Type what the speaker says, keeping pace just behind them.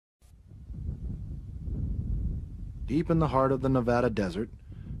Deep in the heart of the Nevada desert,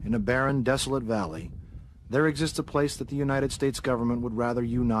 in a barren, desolate valley, there exists a place that the United States government would rather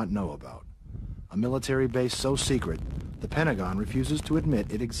you not know about. A military base so secret, the Pentagon refuses to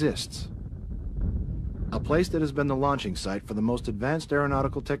admit it exists. A place that has been the launching site for the most advanced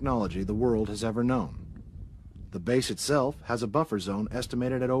aeronautical technology the world has ever known. The base itself has a buffer zone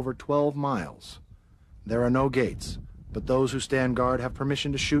estimated at over 12 miles. There are no gates, but those who stand guard have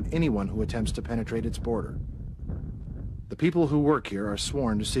permission to shoot anyone who attempts to penetrate its border. The people who work here are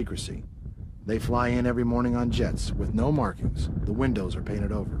sworn to secrecy. They fly in every morning on jets with no markings. The windows are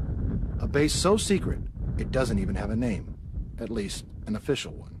painted over. A base so secret, it doesn't even have a name, at least an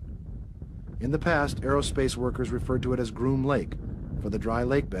official one. In the past, aerospace workers referred to it as Groom Lake for the dry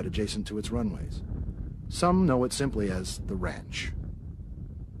lake bed adjacent to its runways. Some know it simply as the Ranch.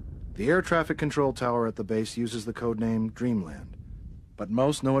 The air traffic control tower at the base uses the codename Dreamland, but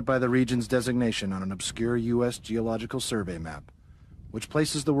most know it by the region's designation on an obscure U.S. Geological Survey map, which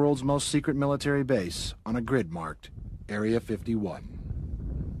places the world's most secret military base on a grid marked Area 51.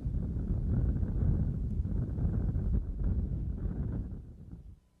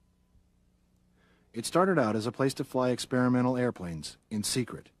 It started out as a place to fly experimental airplanes in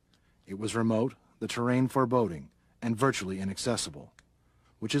secret. It was remote, the terrain foreboding, and virtually inaccessible,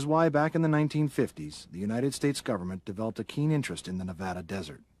 which is why back in the 1950s, the United States government developed a keen interest in the Nevada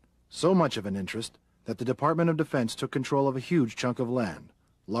desert. So much of an interest that the Department of Defense took control of a huge chunk of land,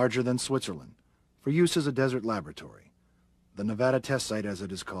 larger than Switzerland, for use as a desert laboratory. The Nevada Test Site, as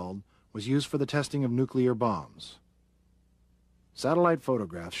it is called, was used for the testing of nuclear bombs. Satellite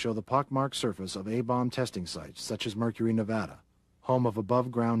photographs show the pockmarked surface of A-bomb testing sites, such as Mercury, Nevada, home of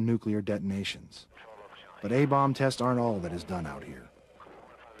above-ground nuclear detonations. But A-bomb tests aren't all that is done out here.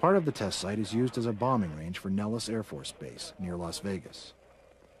 Part of the test site is used as a bombing range for Nellis Air Force Base, near Las Vegas.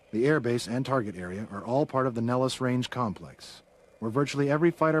 The airbase and target area are all part of the Nellis Range Complex, where virtually every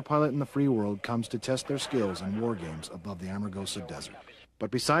fighter pilot in the free world comes to test their skills in war games above the Amargosa Desert.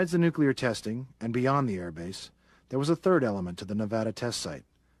 But besides the nuclear testing, and beyond the airbase, there was a third element to the Nevada Test Site,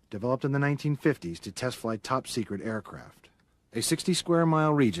 developed in the 1950s to test flight top-secret aircraft. A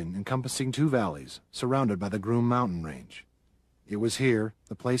 60-square-mile region encompassing 2 valleys, surrounded by the Groom Mountain Range. It was here,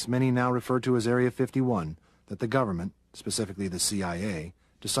 the place many now refer to as Area 51, that the government, specifically the CIA,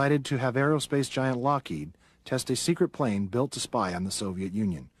 decided to have aerospace giant Lockheed test a secret plane built to spy on the Soviet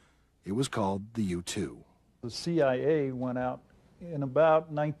Union. It was called the U-2. The CIA went out in about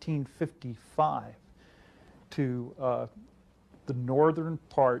 1955 to the northern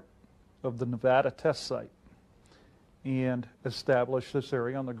part of the Nevada Test Site and established this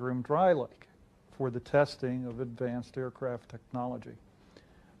area on the Groom Dry Lake for the testing of advanced aircraft technology.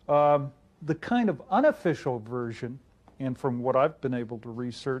 The kind of unofficial version, and from what I've been able to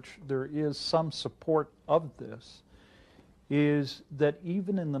research, there is some support of this, is that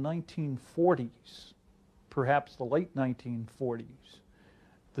even in the 1940s, perhaps the late 1940s,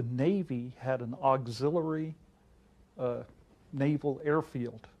 the Navy had an auxiliary naval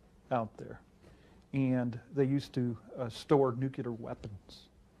airfield out there, and they used to store nuclear weapons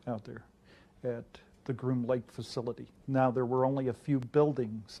out there at the Groom Lake facility. Now, there were only a few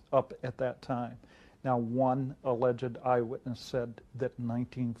buildings up at that time. Now, one alleged eyewitness said that in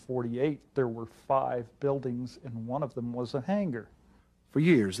 1948 there were 5 buildings and one of them was a hangar. For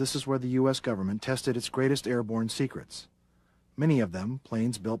years, this is where the U.S. government tested its greatest airborne secrets. Many of them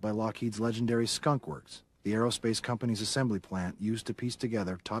planes built by Lockheed's legendary Skunk Works, the aerospace company's assembly plant used to piece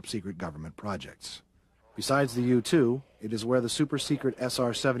together top-secret government projects. Besides the U-2, it is where the super-secret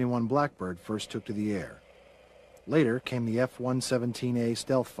SR-71 Blackbird first took to the air. Later came the F-117A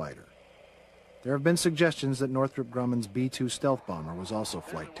stealth fighter. There have been suggestions that Northrop Grumman's B-2 stealth bomber was also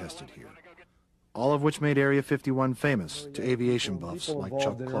flight tested here. All of which made Area 51 famous to aviation buffs like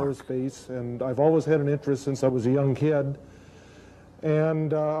Chuck Clark. Aerospace, and I've always had an interest since I was a young kid.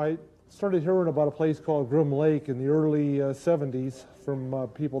 And I started hearing about a place called Groom Lake in the early 70s from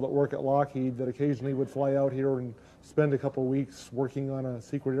people that work at Lockheed that occasionally would fly out here and spend a couple weeks working on a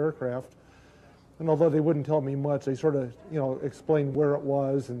secret aircraft. And although they wouldn't tell me much, they sort of, explained where it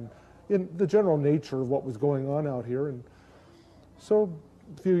was and in the general nature of what was going on out here. And so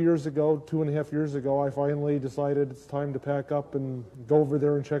a few years ago, 2.5 years ago, I finally decided it's time to pack up and go over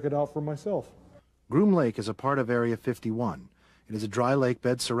there and check it out for myself. Groom Lake is a part of Area 51. It is a dry lake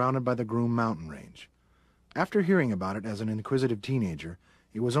bed surrounded by the Groom Mountain Range. After hearing about it as an inquisitive teenager,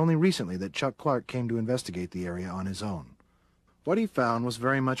 it was only recently that Chuck Clark came to investigate the area on his own. What he found was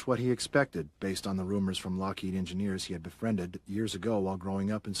very much what he expected, based on the rumors from Lockheed engineers he had befriended years ago while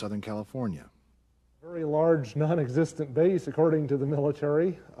growing up in Southern California. Very large, non-existent base, according to the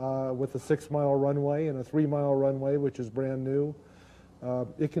military, with a 6-mile runway and a 3-mile runway, which is brand new.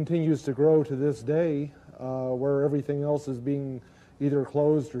 It continues to grow to this day, where everything else is being either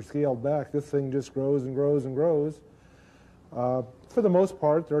closed or scaled back. This thing just grows and grows and grows. For the most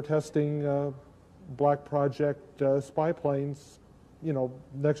part, they're testing Black Project spy planes, you know,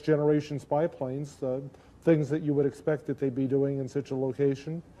 next generation spy planes, things that you would expect that they'd be doing in such a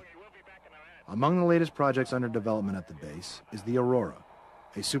location. Among the latest projects under development at the base is the Aurora,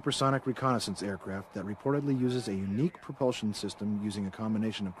 a supersonic reconnaissance aircraft that reportedly uses a unique propulsion system using a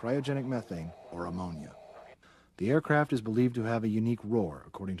combination of cryogenic methane or ammonia. The aircraft is believed to have a unique roar,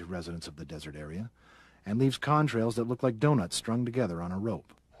 according to residents of the desert area, and leaves contrails that look like donuts strung together on a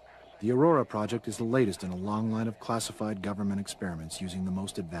rope. The Aurora project is the latest in a long line of classified government experiments using the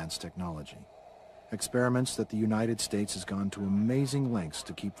most advanced technology. Experiments that the United States has gone to amazing lengths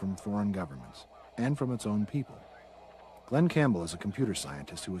to keep from foreign governments and from its own people. Glenn Campbell is a computer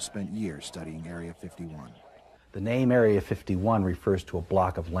scientist who has spent years studying Area 51. The name Area 51 refers to a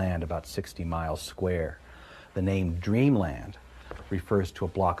block of land about 60 miles square. The name Dreamland refers to a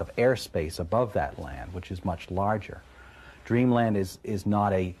block of airspace above that land, which is much larger. Dreamland is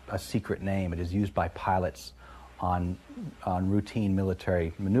not a secret name. It is used by pilots on routine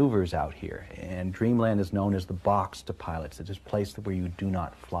military maneuvers out here. And Dreamland is known as the box to pilots. It is a place where you do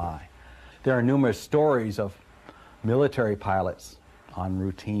not fly. There are numerous stories of military pilots on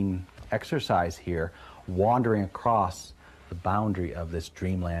routine exercise here wandering across the boundary of this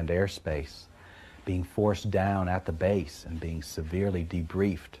Dreamland airspace, being forced down at the base and being severely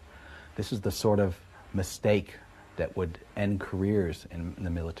debriefed. This is the sort of mistake that would end careers in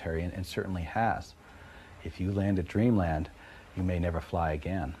the military, and certainly has. If you land at Dreamland, you may never fly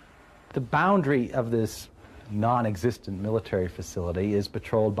again. The boundary of this non-existent military facility is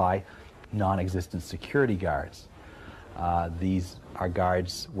patrolled by non-existent security guards. These are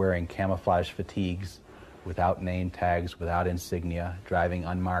guards wearing camouflage fatigues, without name tags, without insignia, driving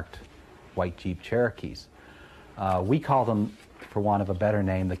unmarked white Jeep Cherokees. We call them, for want of a better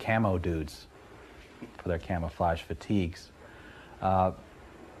name, the camo dudes, for their camouflage fatigues.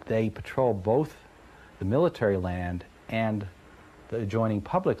 They patrol both the military land and the adjoining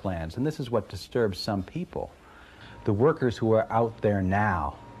public lands, and this is what disturbs some people. The workers who are out there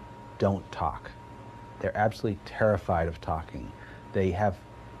now don't talk. They're absolutely terrified of talking. They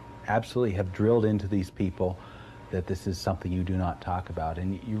absolutely have drilled into these people that this is something you do not talk about,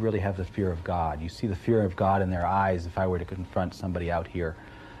 and you really have the fear of God. You see the fear of God in their eyes if I were to confront somebody out here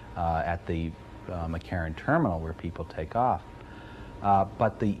at the McCarran terminal where people take off.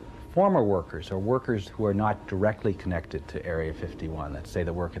 But the former workers, or workers who are not directly connected to Area 51, let's say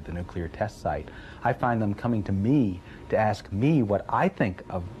that work at the nuclear test site, I find them coming to me to ask me what I think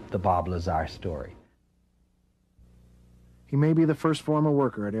of the Bob Lazar story. He may be the first former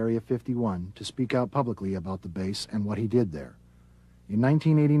worker at Area 51 to speak out publicly about the base and what he did there. In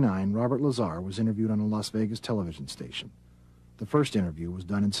 1989, Robert Lazar was interviewed on a Las Vegas television station. The first interview was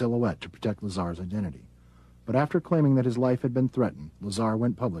done in silhouette to protect Lazar's identity. But after claiming that his life had been threatened, Lazar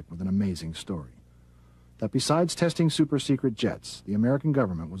went public with an amazing story. That besides testing super-secret jets, the American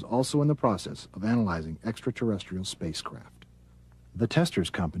government was also in the process of analyzing extraterrestrial spacecraft. The Testers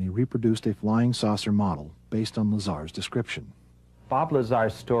Company reproduced a flying saucer model based on Lazar's description. Bob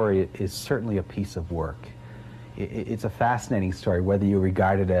Lazar's story is certainly a piece of work. It's a fascinating story, whether you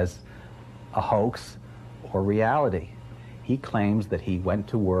regard it as a hoax or reality. He claims that he went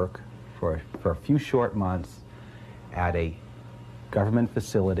to work for a few short months at a government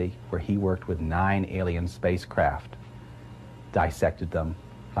facility where he worked with 9 alien spacecraft, dissected them,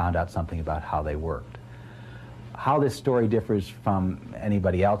 found out something about how they worked. How this story differs from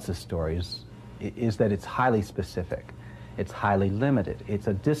anybody else's stories is that it's highly specific. It's highly limited. It's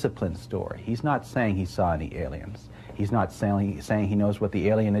a disciplined story. He's not saying he saw any aliens. He's not saying he knows what the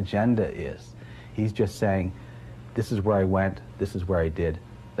alien agenda is. He's just saying, this is where I went, this is where I did,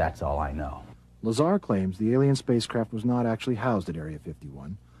 that's all I know. Lazar claims the alien spacecraft was not actually housed at Area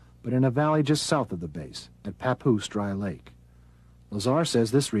 51, but in a valley just south of the base, at Papoose Dry Lake. Lazar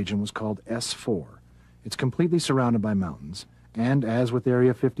says this region was called S4. It's completely surrounded by mountains, and, as with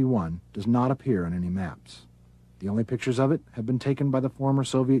Area 51, does not appear on any maps. The only pictures of it have been taken by the former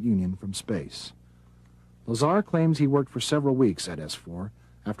Soviet Union from space. Lazar claims he worked for several weeks at S4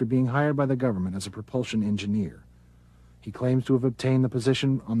 after being hired by the government as a propulsion engineer. He claims to have obtained the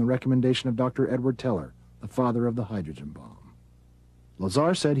position on the recommendation of Dr. Edward Teller, the father of the hydrogen bomb.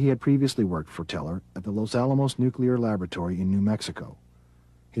 Lazar said he had previously worked for Teller at the Los Alamos Nuclear Laboratory in New Mexico.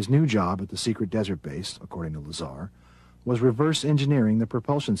 His new job at the secret desert base, according to Lazar, was reverse engineering the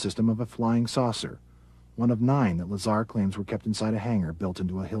propulsion system of a flying saucer, one of 9 that Lazar claims were kept inside a hangar built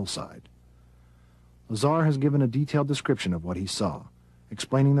into a hillside. Lazar has given a detailed description of what he saw,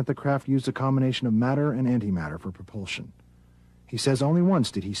 explaining that the craft used a combination of matter and antimatter for propulsion. He says only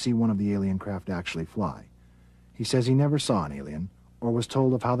once did he see one of the alien craft actually fly. He says he never saw an alien or was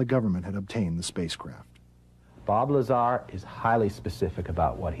told of how the government had obtained the spacecraft. Bob Lazar is highly specific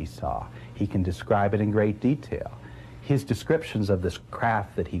about what he saw. He can describe it in great detail. His descriptions of this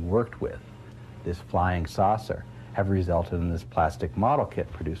craft that he worked with, this flying saucer, have resulted in this plastic model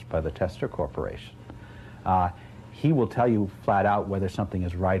kit produced by the Tester Corporation. He will tell you flat out whether something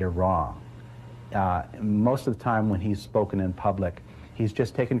is right or wrong. Most of the time when he's spoken in public, he's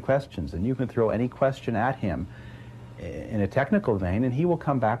just taken questions, and you can throw any question at him in a technical vein, and he will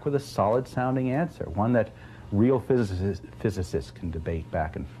come back with a solid-sounding answer, one that real physicists can debate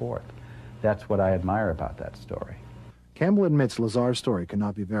back and forth. That's what I admire about that story. Campbell admits Lazar's story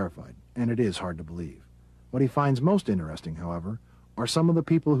cannot be verified, and it is hard to believe. What he finds most interesting, however, are some of the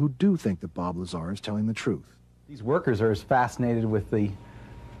people who do think that Bob Lazar is telling the truth. These workers are as fascinated with the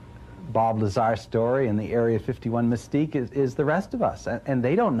Bob Lazar story and the Area 51 mystique is the rest of us, and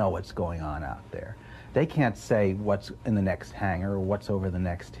they don't know what's going on out there. They can't say what's in the next hangar or what's over the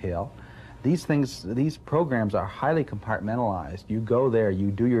next hill. These programs are highly compartmentalized. You go there,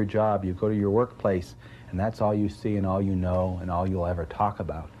 you do your job, you go to your workplace, and that's all you see and all you know and all you'll ever talk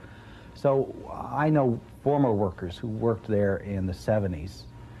about. So I know former workers who worked there in the 70s,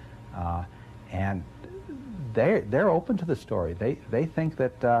 and they're open to the story. They think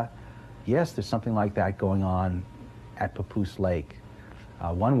that, yes, there's something like that going on at Papoose Lake.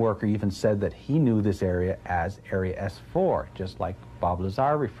 One worker even said that he knew this area as Area S4, just like Bob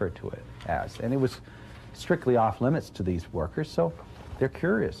Lazar referred to it as. And it was strictly off limits to these workers, so they're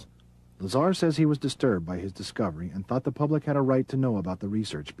curious. Lazar says he was disturbed by his discovery and thought the public had a right to know about the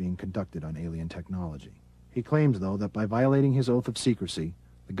research being conducted on alien technology. He claims, though, that by violating his oath of secrecy,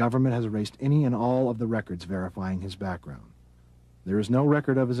 the government has erased any and all of the records verifying his background. There is no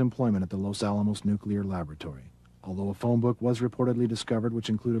record of his employment at the Los Alamos Nuclear Laboratory, although a phone book was reportedly discovered which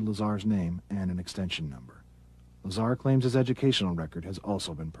included Lazar's name and an extension number. Lazar claims his educational record has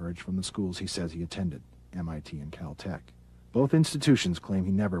also been purged from the schools he says he attended, MIT and Caltech. Both institutions claim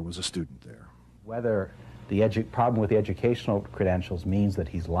he never was a student there. Whether the problem with the educational credentials means that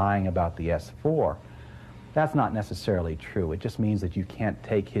he's lying about the S4, that's not necessarily true. It just means that you can't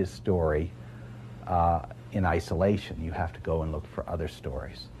take his story in isolation. You have to go and look for other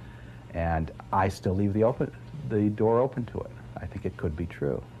stories. And I still leave the door open to it. I think it could be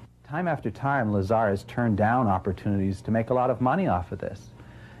true. Time after time, Lazar has turned down opportunities to make a lot of money off of this.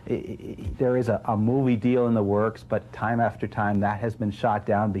 There is a movie deal in the works, but time after time that has been shot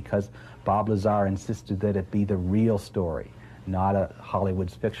down because Bob Lazar insisted that it be the real story, not a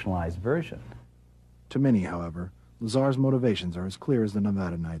Hollywood's fictionalized version. To many, however, Lazar's motivations are as clear as the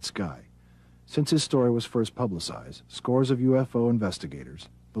Nevada night sky. Since his story was first publicized, scores of UFO investigators,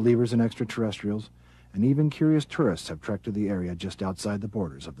 believers in extraterrestrials, and even curious tourists have trekked to the area just outside the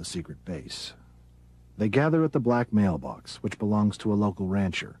borders of the secret base. They gather at the Black Mailbox, which belongs to a local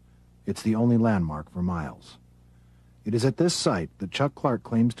rancher. It's the only landmark for miles. It is at this site that Chuck Clark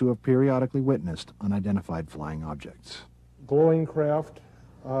claims to have periodically witnessed unidentified flying objects. Glowing craft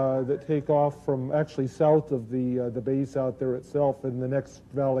that take off from actually south of the base out there itself in the next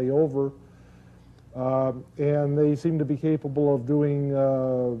valley over. And they seem to be capable of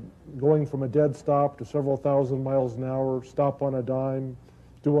going from a dead stop to several thousand miles an hour, stop on a dime,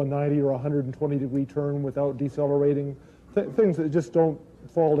 do a 90 or 120 degree turn without decelerating, things that just don't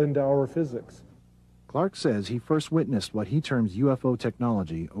fall into our physics. Clark says he first witnessed what he terms UFO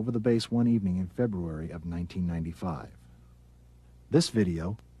technology over the base one evening in February of 1995. This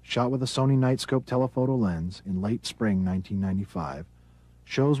video, shot with a Sony Nightscope telephoto lens in late spring 1995,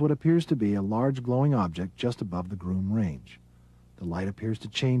 shows what appears to be a large glowing object just above the Groom Range. The light appears to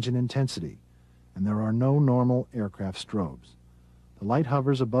change in intensity, and there are no normal aircraft strobes. The light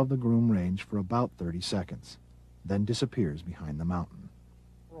hovers above the Groom Range for about 30 seconds, then disappears behind the mountain.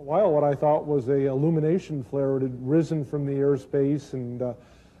 For a while, what I thought was a illumination flare. It had risen from the airspace and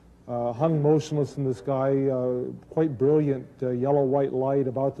hung motionless in the sky, quite brilliant yellow-white light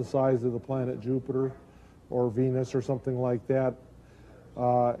about the size of the planet Jupiter or Venus or something like that,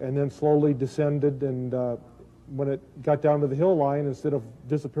 and then slowly descended, and when it got down to the hill line, instead of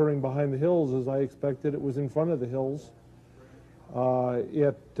disappearing behind the hills as I expected, it was in front of the hills.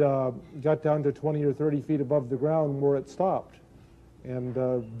 It got down to 20 or 30 feet above the ground where it stopped. And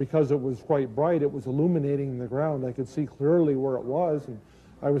because it was quite bright, it was illuminating the ground. I could see clearly where it was. And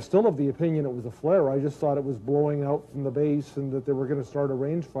I was still of the opinion it was a flare. I just thought it was blowing out from the base and that they were going to start a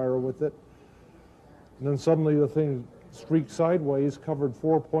range fire with it. And then suddenly the thing streaked sideways, covered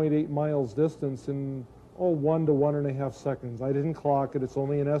 4.8 miles distance in, 1 to 1.5 seconds. I didn't clock it, it's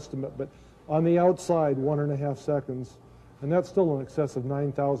only an estimate, but on the outside, 1.5 seconds. And that's still in excess of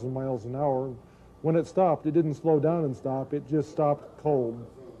 9,000 miles an hour. When it stopped, it didn't slow down and stop, it just stopped cold.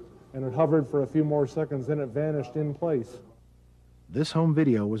 And it hovered for a few more seconds, then it vanished in place. This home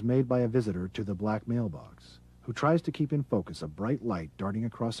video was made by a visitor to the Black Mailbox, who tries to keep in focus a bright light darting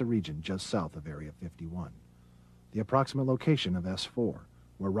across a region just south of Area 51, the approximate location of S4,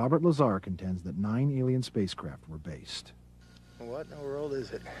 where Robert Lazar contends that 9 alien spacecraft were based. What in the world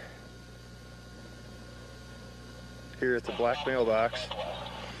is it? Here at the Black Mailbox.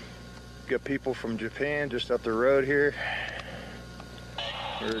 Got people from Japan just up the road here.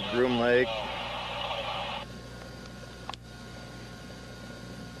 We're at Groom Lake.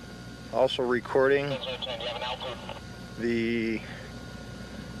 Also recording the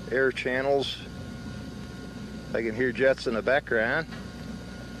air channels. I can hear jets in the background.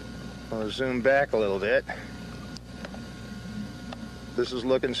 I'm going to zoom back a little bit. This is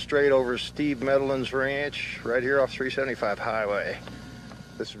looking straight over Steve Medlin's ranch, right here off 375 highway.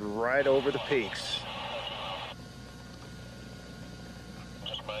 This is right over the peaks.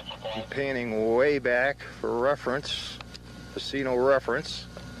 I'm panning way back for reference, casino reference.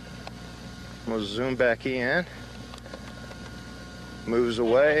 I'm going to zoom back in. Moves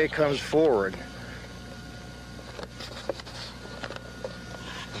away, comes forward.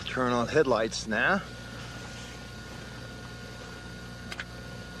 Turn on headlights now.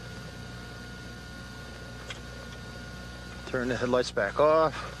 Turn the headlights back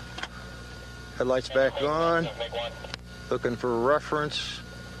off. Headlights back on. Looking for reference.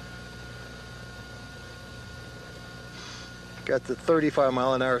 Got the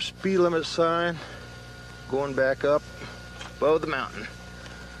 35-mile-an-hour speed limit sign going back up above the mountain.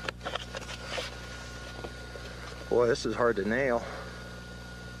 Boy, this is hard to nail.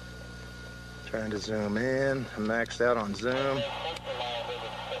 Trying to zoom in. I'm maxed out on zoom.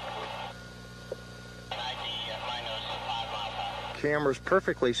 Camera's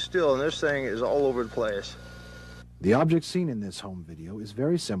perfectly still, and this thing is all over the place. The object seen in this home video is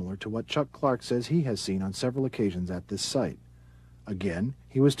very similar to what Chuck Clark says he has seen on several occasions at this site. Again,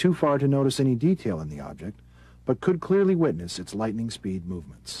 he was too far to notice any detail in the object, but could clearly witness its lightning speed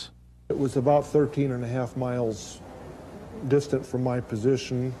movements. It was about 13.5 miles distant from my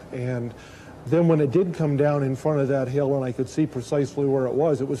position, and then when it did come down in front of that hill and I could see precisely where it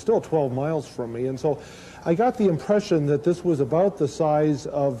was still 12 miles from me. And so I got the impression that this was about the size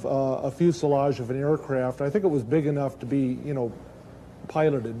of a fuselage of an aircraft. I think it was big enough to be,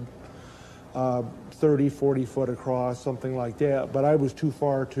 piloted, 30, 40 foot across, something like that. But I was too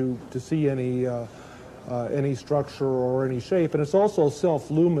far to see any structure or any shape. And it's also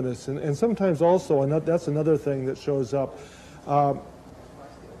self-luminous. And sometimes also, and that's another thing that shows up,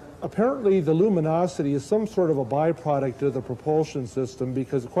 apparently the luminosity is some sort of a byproduct of the propulsion system,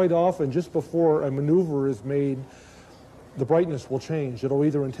 because quite often just before a maneuver is made, the brightness will change. It'll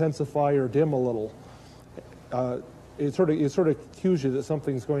either intensify or dim a little. It sort of cues you that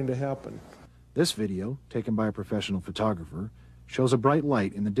something's going to happen. This video, taken by a professional photographer, shows a bright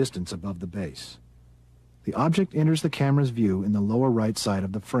light in the distance above the base. The object enters the camera's view in the lower right side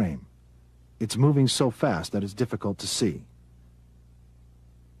of the frame. It's moving so fast that it's difficult to see.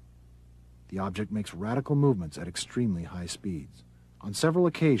 The object makes radical movements at extremely high speeds. On several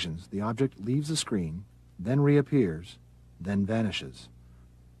occasions, the object leaves the screen, then reappears, then vanishes.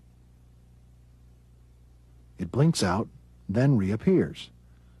 It blinks out, then reappears.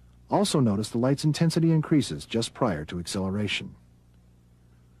 Also notice the light's intensity increases just prior to acceleration.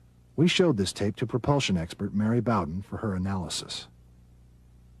 We showed this tape to propulsion expert Mary Bowden for her analysis.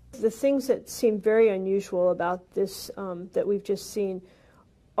 The things that seem very unusual about this that we've just seen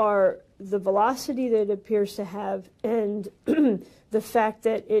are the velocity that it appears to have, and the fact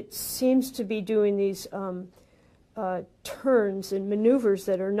that it seems to be doing these turns and maneuvers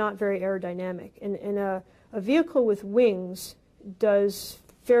that are not very aerodynamic. And a vehicle with wings does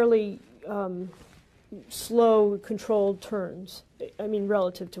fairly slow, controlled turns, I mean,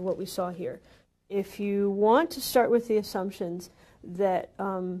 relative to what we saw here. If you want to start with the assumptions that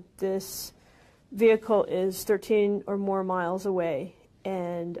this vehicle is 13 or more miles away,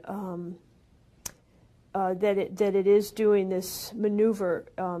 and that it is doing this maneuver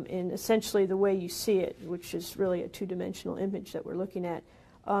in essentially the way you see it, which is really a two-dimensional image that we're looking at,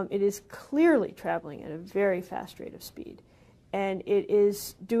 it is clearly traveling at a very fast rate of speed. And it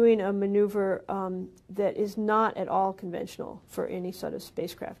is doing a maneuver that is not at all conventional for any sort of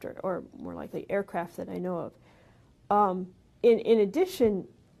spacecraft or more likely aircraft that I know of. In addition,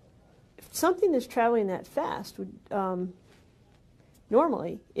 something that's traveling that fast would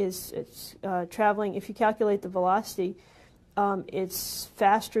normally it's traveling, if you calculate the velocity, it's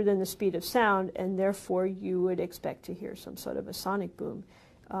faster than the speed of sound, and therefore you would expect to hear some sort of a sonic boom,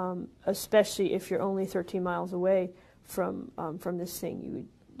 especially if you're only 13 miles away from this thing. You would,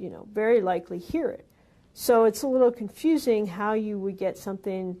 very likely hear it. So it's a little confusing how you would get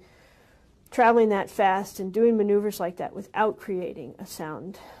something traveling that fast and doing maneuvers like that without creating a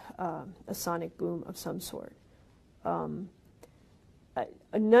sound, a sonic boom of some sort.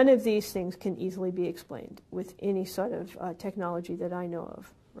 None of these things can easily be explained with any sort of technology that I know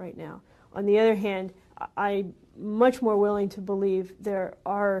of right now. On the other hand, I'm much more willing to believe there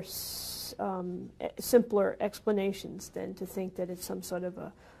are simpler explanations than to think that it's some sort of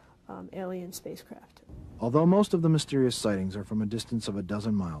a alien spacecraft. Although most of the mysterious sightings are from a distance of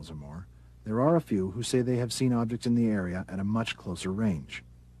 12 miles or more, there are a few who say they have seen objects in the area at a much closer range.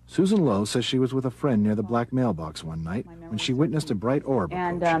 Susan Lowe says she was with a friend near the black mailbox one night when she witnessed a bright orb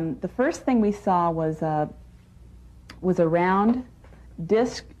approaching. And the first thing we saw was a round,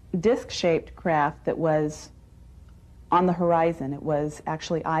 disc-shaped craft that was on the horizon. It was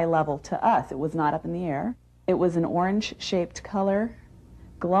actually eye level to us. It was not up in the air. It was an orange-shaped color,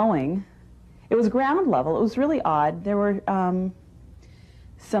 glowing. It was ground level. It was really odd. There were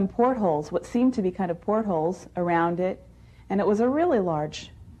some portholes, what seemed to be kind of portholes around it, and it was a really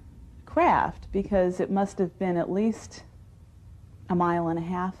large craft because it must have been at least 1.5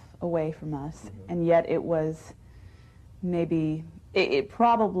 miles away from us, and yet it was maybe, it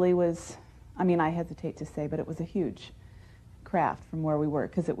probably was, I mean, I hesitate to say, but it was a huge craft from where we were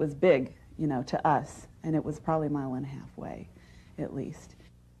because it was big, to us, and it was probably 1.5 miles away at least.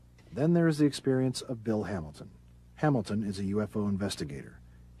 Then there is the experience of Bill Hamilton. Hamilton is a UFO investigator.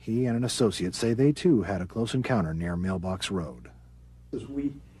 He and an associate say they too had a close encounter near Mailbox Road. As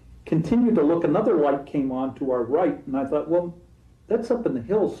we continued to look, another light came on to our right, and I thought, well, that's up in the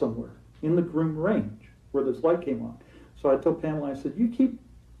hills somewhere, in the Groom Range, where this light came on. So I told Pamela, I said, you keep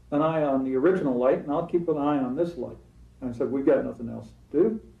an eye on the original light, and I'll keep an eye on this light. And I said, we've got nothing else to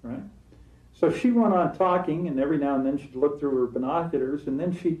do, right? So she went on talking, and every now and then she'd look through her binoculars, and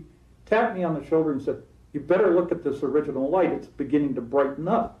then she tapped me on the shoulder and said, you better look at this original light. It's beginning to brighten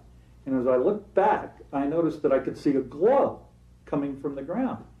up. And as I looked back, I noticed that I could see a glow coming from the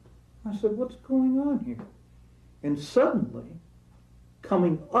ground. I said, what's going on here? And suddenly,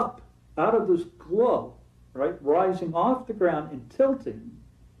 coming up out of this glow, right, rising off the ground and tilting,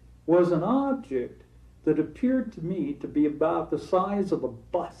 was an object that appeared to me to be about the size of a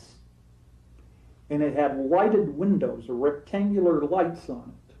bus. And it had lighted windows, or rectangular lights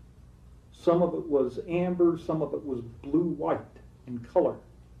on it. Some of it was amber, some of it was blue-white in color.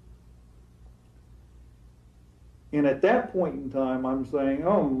 And at that point in time, I'm saying,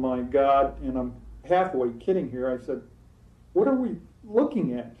 oh my God, and I'm halfway kidding here. I said, what are we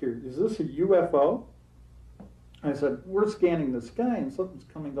looking at here? Is this a UFO? I said, we're scanning the sky and something's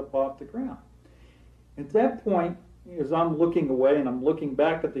coming up off the ground. At that point, as I'm looking away and I'm looking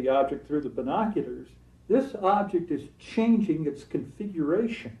back at the object through the binoculars, this object is changing its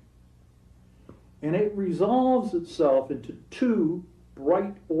configuration. And it resolves itself into two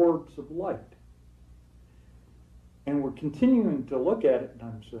bright orbs of light. And we're continuing to look at it, and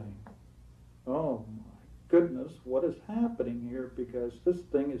I'm saying, oh my goodness, what is happening here? Because this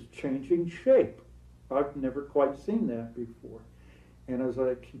thing is changing shape. I've never quite seen that before. And as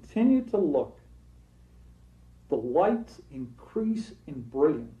I continue to look, the lights increase in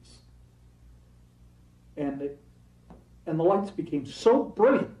brilliance. And the lights became so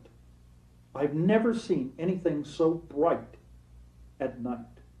brilliant, I've never seen anything so bright at night.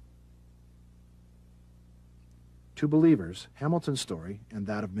 To believers, Hamilton's story, and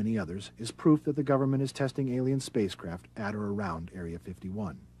that of many others, is proof that the government is testing alien spacecraft at or around Area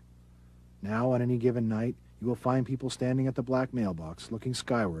 51. Now, on any given night, you will find people standing at the black mailbox looking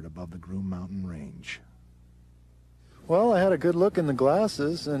skyward above the Groom Mountain Range. Well, I had a good look in the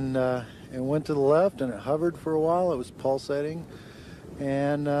glasses and went to the left, and it hovered for a while. It was pulsating,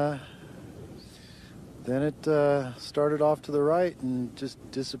 and then it started off to the right and just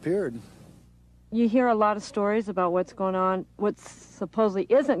disappeared. You hear a lot of stories about what's going on, what supposedly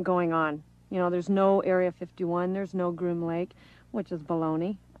isn't going on. You know, there's no Area 51, there's no Groom Lake, which is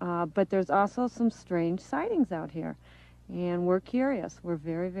baloney. But there's also some strange sightings out here. And we're curious. We're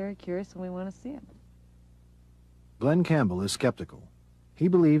very, very curious, and we want to see it. Glenn Campbell is skeptical. He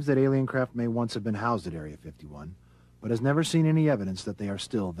believes that alien craft may once have been housed at Area 51, but has never seen any evidence that they are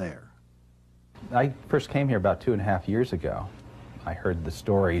still there. I first came here about 2.5 years ago. I heard the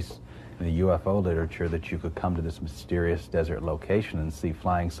stories in the UFO literature that you could come to this mysterious desert location and see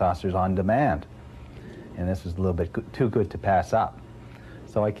flying saucers on demand. And this was a little bit too good to pass up.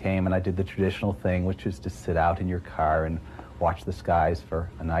 So I came and I did the traditional thing, which is to sit out in your car and watch the skies for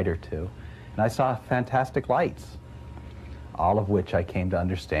a night or two. And I saw fantastic lights, all of which I came to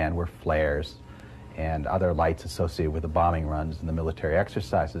understand were flares and other lights associated with the bombing runs and the military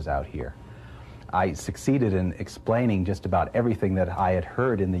exercises out here. I succeeded in explaining just about everything that I had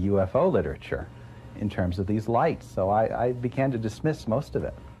heard in the UFO literature in terms of these lights, so I began to dismiss most of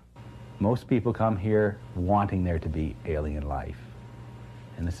it. Most people come here wanting there to be alien life.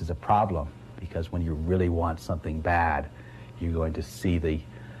 And this is a problem, because when you really want something bad, you're going to see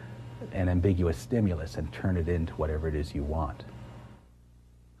an ambiguous stimulus and turn it into whatever it is you want.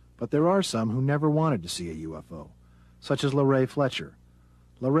 But there are some who never wanted to see a UFO, such as LaRae Fletcher.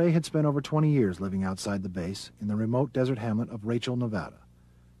 LaRae had spent over 20 years living outside the base in the remote desert hamlet of Rachel, Nevada.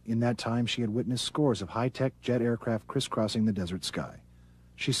 In that time, she had witnessed scores of high-tech jet aircraft crisscrossing the desert sky.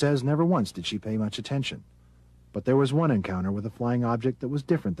 She says never once did she pay much attention. But there was one encounter with a flying object that was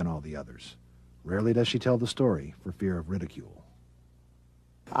different than all the others. Rarely does she tell the story for fear of ridicule.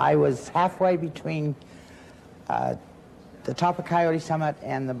 I was halfway between the top of Coyote Summit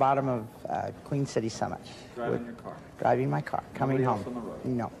and the bottom of Queen City Summit. Driving your car? Driving my car, coming Nobody home. else on the road?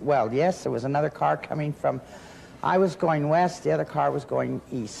 No. Well, yes, there was another car coming from... I was going west, the other car was going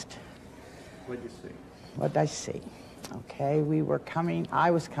east. What did you see? What did I see? Okay, we were coming, I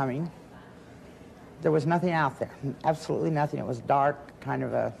was coming. There was nothing out there, absolutely nothing. It was dark, kind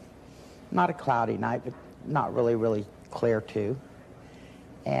of not a cloudy night, but not really clear too.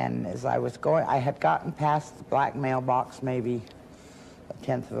 And as I was going, I had gotten past the black mailbox maybe a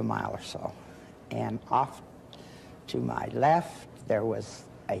 1/10 of a mile or so. And off to my left, there was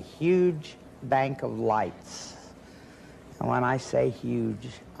a huge bank of lights. And when I say huge,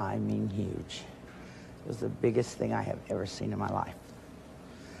 I mean huge. It was the biggest thing I have ever seen in my life.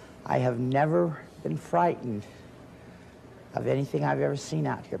 I have never been frightened of anything I've ever seen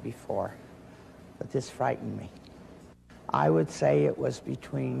out here before, but this frightened me. I would say it was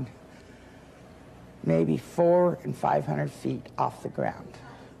between maybe 400 and 500 feet off the ground,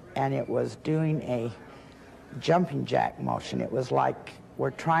 and it was doing a jumping jack motion. It was like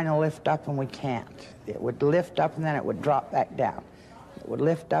we're trying to lift up and we can't. It would lift up and then it would drop back down. It would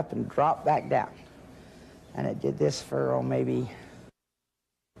lift up and drop back down. And it did this for maybe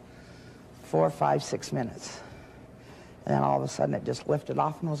 4, 5, 6 minutes. And then all of a sudden it just lifted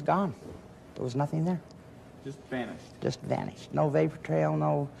off and was gone. There was nothing there. Just vanished? Just vanished. No vapor trail,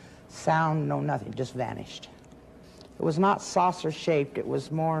 no sound, no nothing. Just vanished. It was not saucer-shaped. It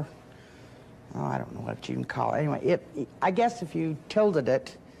was more, oh, I don't know what you can call it. Anyway, I guess if you tilted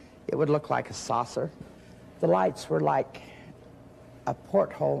it, it would look like a saucer. The lights were like a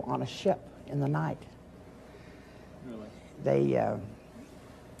porthole on a ship in the night. Really?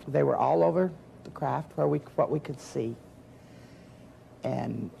 They were all over the craft where what we could see.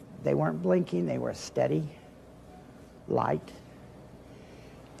 And they weren't blinking, they were a steady light.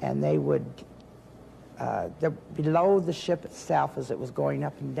 And they would, below the ship itself as it was going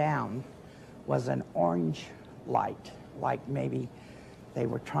up and down was an orange light, like maybe they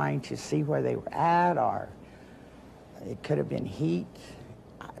were trying to see where they were at, or it could have been heat.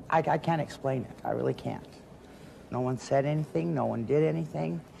 I can't explain it, I really can't. No one said anything, no one did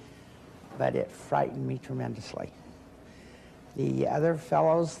anything, but it frightened me tremendously. The other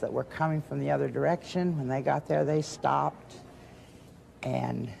fellows that were coming from the other direction, when they got there, they stopped,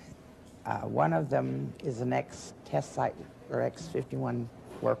 and one of them is an ex-test site or ex-51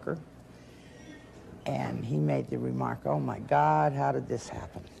 worker, and he made the remark, "Oh my God, how did this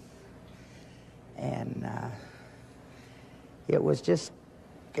happen?" And it was just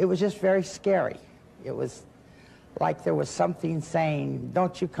very scary. It was like there was something saying,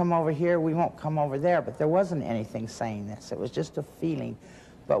 "Don't you come over here, we won't come over there." But there wasn't anything saying this. It was just a feeling.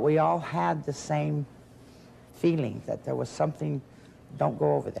 But we all had the same feeling that there was something, "Don't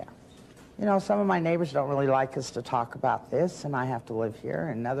go over there." You know, some of my neighbors don't really like us to talk about this, and I have to live here,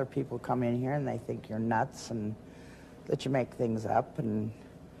 and other people come in here and they think you're nuts and that you make things up.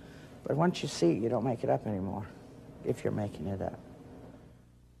 But once you see it, you don't make it up anymore, if you're making it up.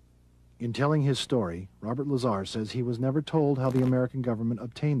 In telling his story, Robert Lazar says he was never told how the American government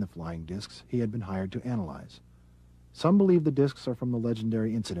obtained the flying discs he had been hired to analyze. Some believe the discs are from the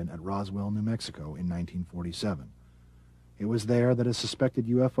legendary incident at Roswell, New Mexico in 1947. It was there that a suspected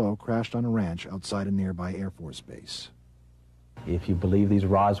UFO crashed on a ranch outside a nearby Air Force base. If you believe these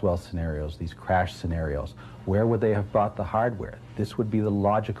Roswell scenarios, these crash scenarios, where would they have brought the hardware? This would be the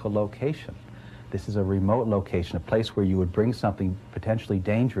logical location. This is a remote location, a place where you would bring something potentially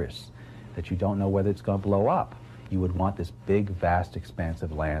dangerous that you don't know whether it's going to blow up. You would want this big, vast expanse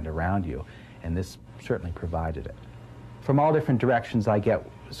of land around you, and this certainly provided it. From all different directions, I get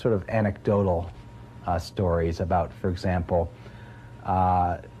sort of anecdotal stories about, for example,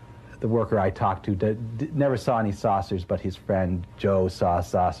 the worker I talked to never saw any saucers, but his friend Joe saw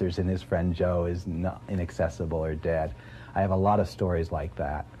saucers, and his friend Joe is inaccessible or dead. I have a lot of stories like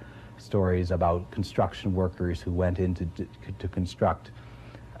that. Stories about construction workers who went in to construct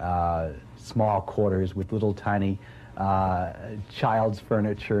small quarters with little tiny child's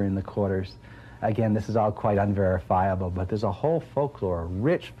furniture in the quarters. Again, this is all quite unverifiable, but there's a whole folklore,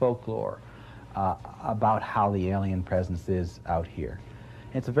 rich folklore, about how the alien presence is out here.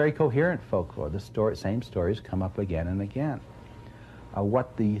 And it's a very coherent folklore. The same stories come up again and again.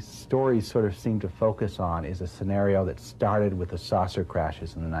 What the stories sort of seem to focus on is a scenario that started with the saucer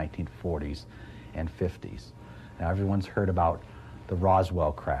crashes in the 1940s and 50s. Now, everyone's heard about the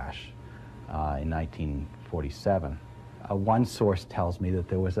Roswell crash in 1947. One source tells me that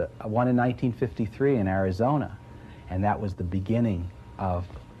there was one in 1953 in Arizona, and that was the beginning of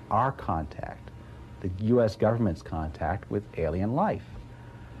our contact, the U.S. government's contact with alien life.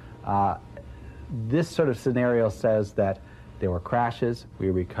 This sort of scenario says that there were crashes, we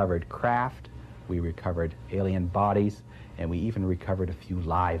recovered craft, we recovered alien bodies, and we even recovered a few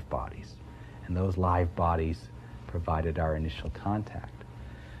live bodies. And those live bodies provided our initial contact.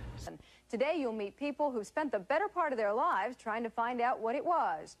 Today you'll meet people who spent the better part of their lives trying to find out what it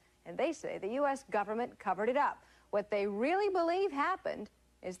was. And they say the U.S. government covered it up. What they really believe happened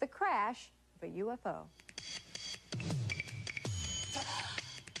is the crash of a UFO.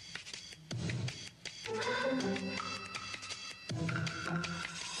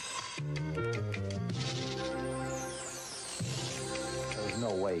 There's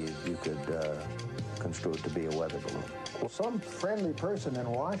no way you could construe it to be a weather balloon. Well, some friendly person in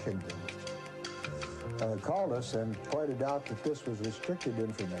Washington called us and pointed out that this was restricted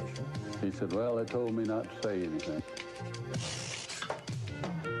information. He said, well, they told me not to say anything.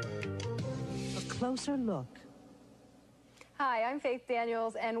 A closer look. Hi, I'm Faith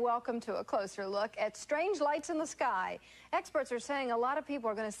Daniels, and welcome to a closer look at strange lights in the sky. Experts are saying a lot of people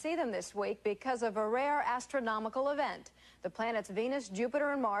are going to see them this week because of a rare astronomical event. The planets Venus,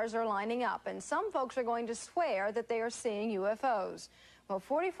 Jupiter, and Mars are lining up, and some folks are going to swear that they are seeing UFOs. Well,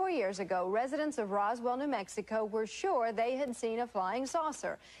 44 years ago, residents of Roswell, New Mexico were sure they had seen a flying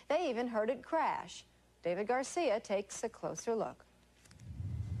saucer. They even heard it crash. David Garcia takes a closer look.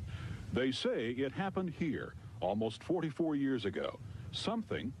 They say it happened here almost 44 years ago.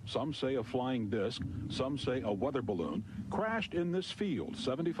 Something, some say a flying disc, some say a weather balloon, crashed in this field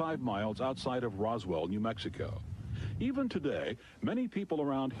 75 miles outside of Roswell, New Mexico. Even today, many people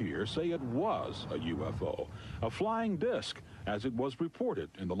around here say it was a UFO, a flying disc, as it was reported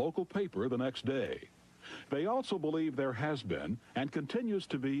in the local paper the next day. They also believe there has been and continues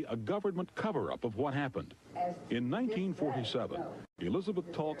to be a government cover-up of what happened. In 1947,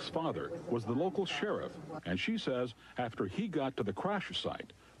 Elizabeth Talk's father was the local sheriff, and she says after he got to the crash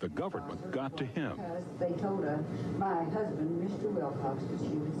site, the government got to him. They told my husband, Mr. Wilcox, that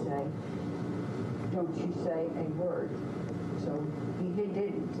she would say, don't you say a word. So he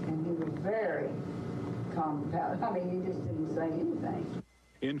didn't, and he was very calm about it. I mean, he just didn't say anything.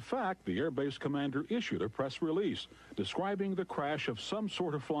 In fact, the Air Base commander issued a press release describing the crash of some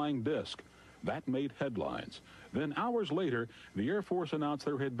sort of flying disc. That made headlines. Then hours later, the Air Force announced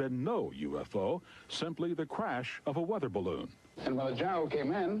there had been no UFO, simply the crash of a weather balloon. And when the general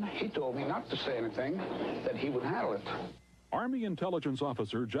came in, he told me not to say anything, that he would handle it. Army intelligence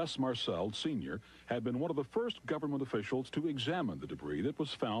officer Jess Marcel, Sr., had been one of the first government officials to examine the debris that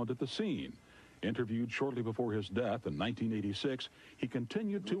was found at the scene. Interviewed shortly before his death in 1986, he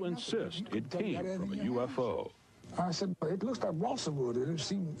continued to insist it came from a UFO. I said, it looks like balsa wood. It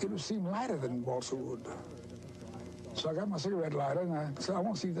would seem lighter than balsa wood. So I got my cigarette lighter and I said, I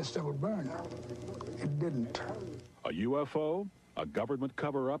want to see if this stuff will burn. It didn't. A UFO? A government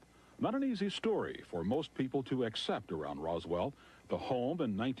cover-up? Not an easy story for most people to accept around Roswell, the home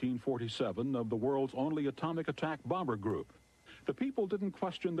in 1947 of the world's only atomic attack bomber group. The people didn't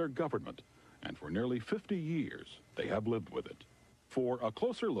question their government, and for nearly 50 years, they have lived with it. For A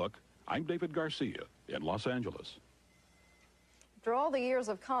Closer Look, I'm David Garcia in Los Angeles. After all the years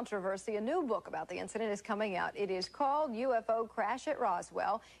of controversy, a new book about the incident is coming out. It is called UFO Crash at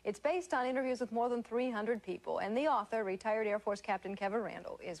Roswell. It's based on interviews with more than 300 people, and the author, retired Air Force Captain Kevin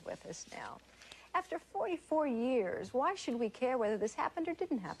Randle, is with us now. After 44 years, why should we care whether this happened or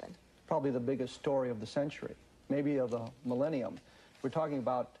didn't happen? Probably the biggest story of the century, maybe of the millennium. We're talking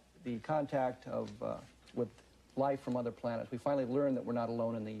about the contact with life from other planets. We finally learned that we're not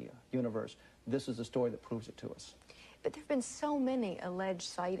alone in the universe. This is the story that proves it to us. But there have been so many alleged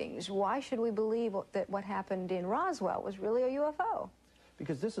sightings. Why should we believe that what happened in Roswell was really a UFO?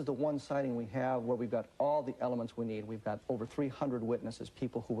 Because this is the one sighting we have where we've got all the elements we need. We've got over 300 witnesses,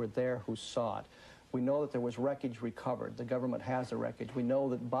 people who were there who saw it. We know that there was wreckage recovered. The government has the wreckage. We know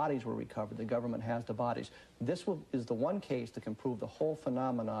that bodies were recovered. The government has the bodies. This is the one case that can prove the whole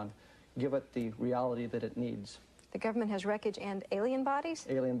phenomenon, give it the reality that it needs. The government has wreckage and alien bodies?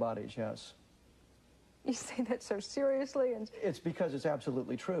 Alien bodies, yes. You say that so seriously? And it's because it's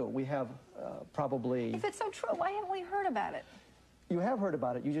absolutely true. We have probably... If it's so true, why haven't we heard about it? You have heard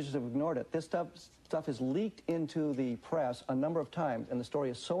about it. You just have ignored it. This stuff is leaked into the press a number of times, and the story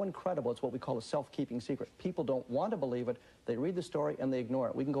is so incredible, it's what we call a self-keeping secret. People don't want to believe it. They read the story, and they ignore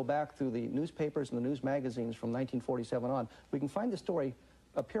it. We can go back through the newspapers and the news magazines from 1947 on. We can find the story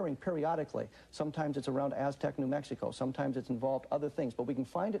appearing periodically. Sometimes it's around Aztec, New Mexico. Sometimes it's involved other things, but we can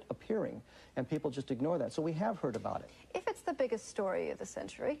find it appearing, and people just ignore that. So we have heard about it. If it's the biggest story of the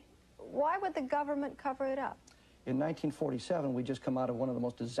century, why would the government cover it up? In 1947, we just come out of one of the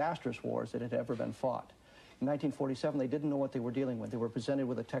most disastrous wars that had ever been fought. In 1947, they didn't know what they were dealing with. They were presented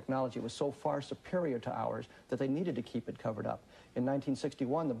with a technology that was so far superior to ours that they needed to keep it covered up. In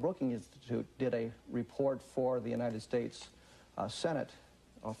 1961, the Brookings Institute did a report for the United States Senate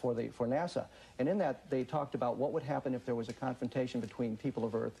for NASA. And in that, they talked about what would happen if there was a confrontation between people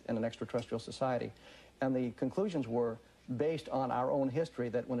of Earth and an extraterrestrial society. And the conclusions were based on our own history,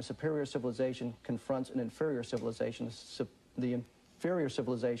 that when a superior civilization confronts an inferior civilization, the inferior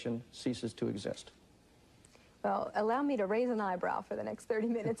civilization ceases to exist. Well, allow me to raise an eyebrow for the next 30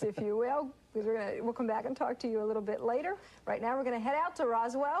 minutes, if you will, because we'll come back and talk to you a little bit later. Right now, we're going to head out to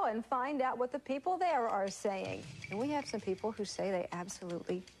Roswell and find out what the people there are saying. And we have some people who say they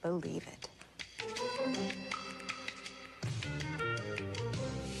absolutely believe it.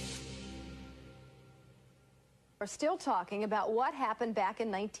 We're still talking about what happened back in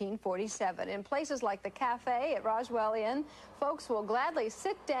 1947. In places like the cafe at Roswell Inn, folks will gladly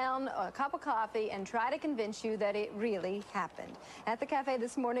sit down, a cup of coffee, and try to convince you that it really happened. At the cafe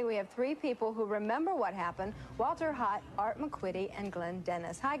this morning, we have three people who remember what happened: Walter Haut, Art McQuitty, and Glenn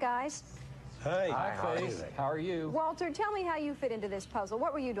Dennis. Hi, guys. Hey. Hi, Faith. How are you? Walter, tell me how you fit into this puzzle.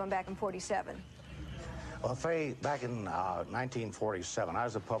 What were you doing back in 47? Well, Faye, back in 1947, I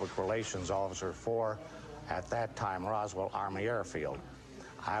was the public relations officer for, at that time, Roswell Army Airfield.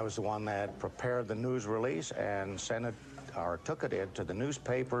 I was the one that prepared the news release and sent it, or took it into the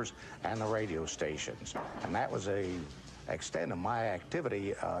newspapers and the radio stations. And that was a extent of my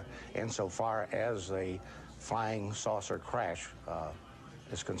activity insofar as the flying saucer crash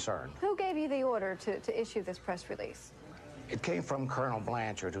is concerned. Who gave you the order to issue this press release? It came from Colonel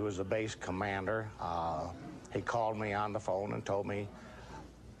Blanchard, who was the base commander. He called me on the phone and told me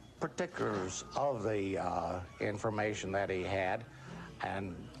particulars of the information that he had,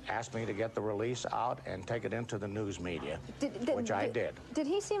 and asked me to get the release out and take it into the news media, which I did. Did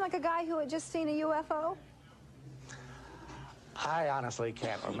he seem like a guy who had just seen a UFO? I honestly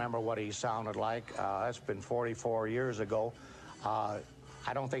can't remember what he sounded like. That's been 44 years ago.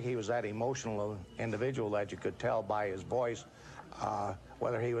 I don't think he was that emotional individual that you could tell by his voice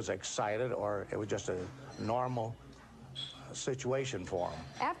whether he was excited or it was just a normal situation for him.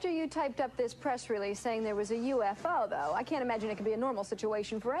 After you typed up this press release saying there was a UFO, though, I can't imagine it could be a normal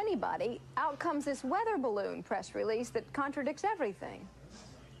situation for anybody. Out comes this weather balloon press release that contradicts everything.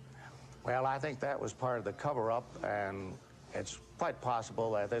 Well, I think that was part of the cover-up, and it's quite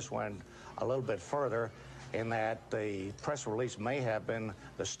possible that this went a little bit further in that the press release may have been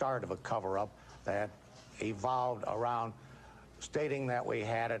the start of a cover-up that evolved around stating that we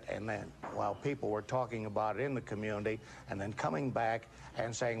had it, and then while people were talking about it in the community, and then coming back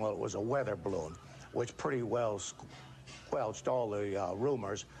and saying, well, it was a weather balloon, which pretty well squelched all the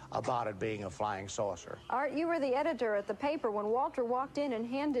rumors about it being a flying saucer. Art, you were the editor at the paper when Walter walked in and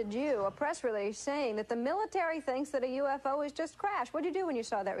handed you a press release saying that the military thinks that a UFO has just crashed. What did you do when you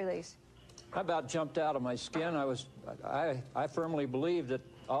saw that release? I about jumped out of my skin. I firmly believed that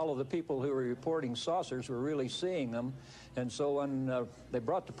all of the people who were reporting saucers were really seeing them. And so when they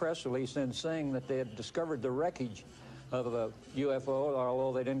brought the press release in saying that they had discovered the wreckage of a UFO,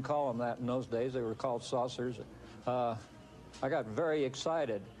 although they didn't call them that in those days, they were called saucers, I got very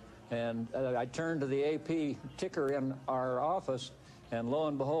excited. And I turned to the AP ticker in our office, and lo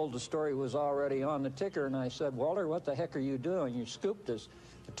and behold, the story was already on the ticker. And I said, Walter, what the heck are you doing? You scooped us.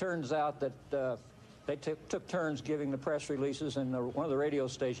 It turns out that they took turns giving the press releases, and one of the radio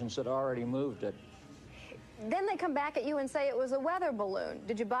stations had already moved it. Then they come back at you and say it was a weather balloon.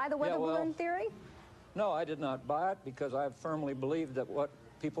 Did you buy the weather balloon theory? No, I did not buy it because I firmly believed that what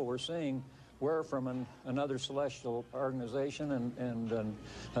people were seeing were from another celestial organization, and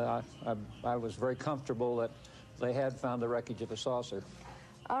I was very comfortable that they had found the wreckage of a saucer.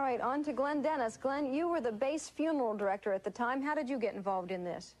 All right, on to Glenn Dennis. Glenn, you were the base funeral director at the time. How did you get involved in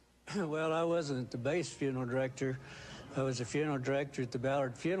this? Well, I wasn't the base funeral director. I was a funeral director at the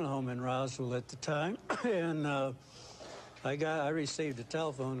Ballard Funeral Home in Roswell at the time, and I received a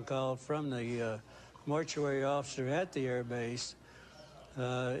telephone call from the mortuary officer at the air base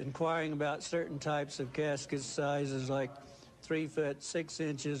inquiring about certain types of casket sizes, like 3 foot 6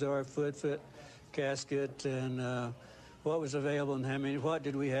 inches or a foot casket, and what was available and how many, what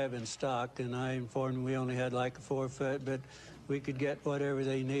did we have in stock. And I informed them we only had like a 4 foot, but we could get whatever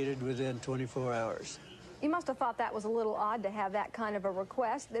they needed within 24 hours. You must have thought that was a little odd to have that kind of a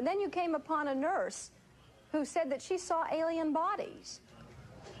request. And then you came upon a nurse who said that she saw alien bodies.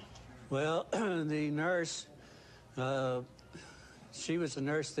 Well, the nurse, she was a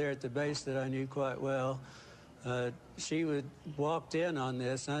nurse there at the base that I knew quite well. She walked in on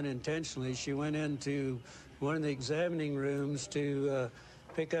this unintentionally. She went into one of the examining rooms to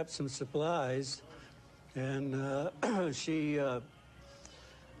pick up some supplies, and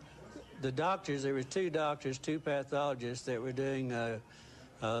the doctors, there were 2 doctors, 2 pathologists that were doing a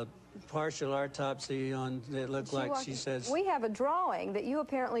partial autopsy on, it looked like, she says. We have a drawing that you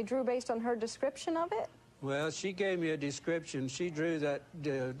apparently drew based on her description of it? Well, she gave me a description. She drew that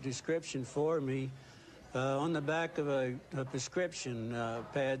description for me on the back of a prescription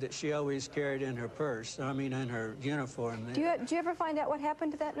pad that she always carried in her purse, I mean in her uniform. Do you ever find out what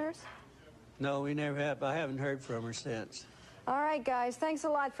happened to that nurse? No, we never have. I haven't heard from her since. All right, guys, thanks a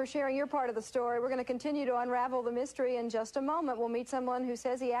lot for sharing your part of the story. We're going to continue to unravel the mystery in just a moment. We'll meet someone who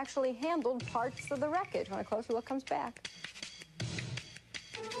says he actually handled parts of the wreckage. When a closer look comes back.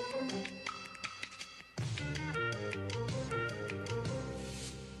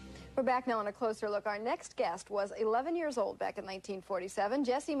 We're back now on a closer look. Our next guest was 11 years old back in 1947.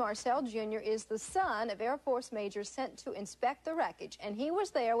 Jesse Marcel Jr. is the son of Air Force majors sent to inspect the wreckage, and he was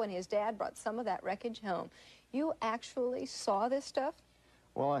there when his dad brought some of that wreckage home. You actually saw this stuff?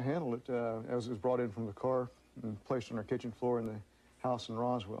 Well, I handled it as it was brought in from the car and placed on our kitchen floor in the house in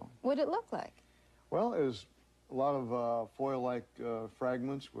Roswell. What did it look like? Well, it was a lot of foil-like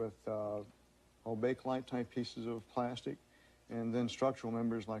fragments with Bakelite type pieces of plastic, and then structural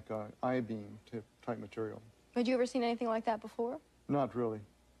members like I-beam type material. Had you ever seen anything like that before? Not really.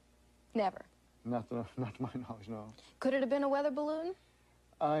 Never? Not to my knowledge, no. Could it have been a weather balloon?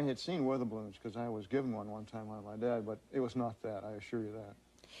 I had seen weather balloons because I was given one time by my dad, but it was not that, I assure you that.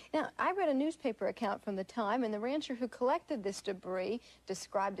 Now, I read a newspaper account from the time, and the rancher who collected this debris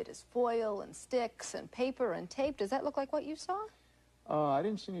described it as foil and sticks and paper and tape. Does that look like what you saw? I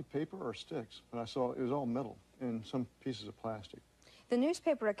didn't see any paper or sticks, but I saw it was all metal and some pieces of plastic. The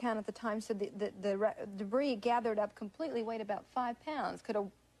newspaper account at the time said the debris gathered up completely weighed about 5 pounds. Could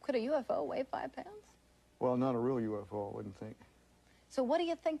a UFO weigh 5 pounds? Well, not a real UFO, I wouldn't think. So what do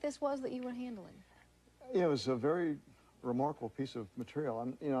you think this was that you were handling? It was a very remarkable piece of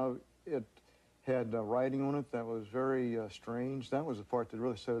material. You know, it had writing on it that was very strange. That was the part that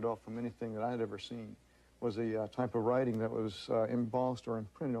really set it off from anything that I had ever seen, was the type of writing that was embossed or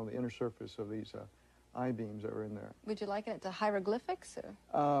imprinted on the inner surface of these I-beams that were in there. Would you liken it to hieroglyphics?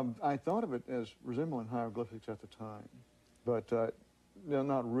 Or? I thought of it as resembling hieroglyphics at the time, but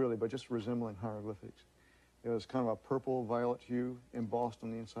not really, but just resembling hieroglyphics. It was kind of a purple-violet hue embossed on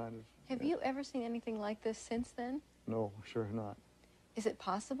the inside of. Have you ever seen anything like this since then? No, sure not. Is it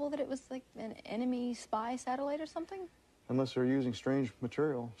possible that it was like an enemy spy satellite or something? Unless they're using strange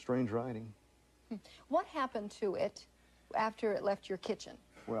material, strange writing. What happened to it after it left your kitchen?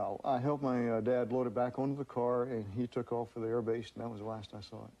 Well, I helped my dad load it back onto the car, and he took off for the air base, and that was the last I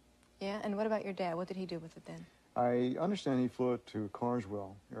saw it. Yeah, and what about your dad? What did he do with it then? I understand he flew it to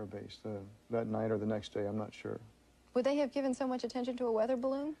Carswell Air Base that night or the next day, I'm not sure. Would they have given so much attention to a weather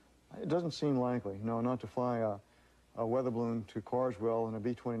balloon? It doesn't seem likely, no, not to fly a weather balloon to Carswell in a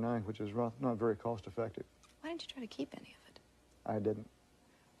B-29, which is not very cost-effective. Why didn't you try to keep any of it? I didn't.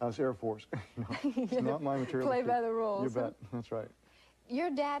 I was Air Force. It's not my material. Play by the rules. You bet, that's right. Your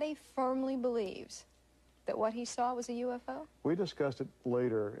daddy firmly believes that what he saw was a UFO? We discussed it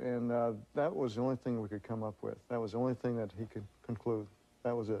later, and that was the only thing we could come up with. That was the only thing that he could conclude.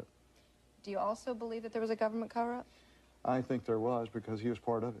 That was it. Do you also believe that there was a government cover-up? I think there was, because he was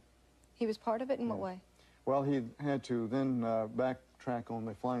part of it. He was part of it? In what way? Well, he had to then backtrack on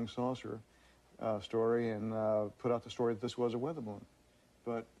the flying saucer story and put out the story that this was a weather balloon.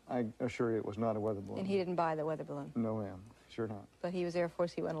 But I assure you it was not a weather balloon. And he didn't buy the weather balloon? No, ma'am. Sure not. But he was Air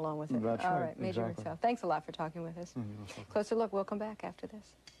Force, he went along with it. That's All right, right, Major exactly. McSally. Thanks a lot for talking with us. Closer look, we'll come back after this.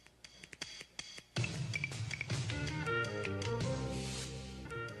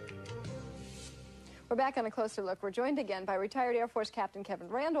 We're back on A Closer Look. We're joined again by retired Air Force Captain Kevin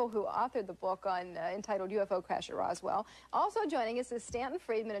Randle, who authored the book entitled UFO Crash at Roswell. Also joining us is Stanton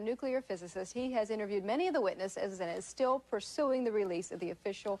Friedman, a nuclear physicist. He has interviewed many of the witnesses and is still pursuing the release of the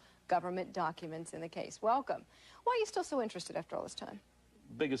official government documents in the case. Welcome. Why are you still so interested after all this time?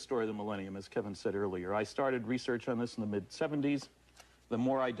 Biggest story of the millennium, as Kevin said earlier. I started research on this in the mid-'70s. The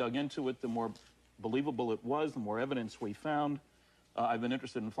more I dug into it, the more believable it was, the more evidence we found. I've been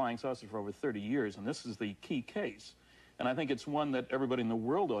interested in flying saucers for over 30 years, and this is the key case. And I think it's one that everybody in the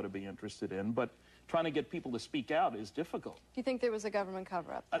world ought to be interested in, but trying to get people to speak out is difficult. Do you think there was a government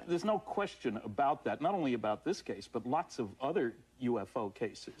cover-up? There's no question about that, not only about this case, but lots of other UFO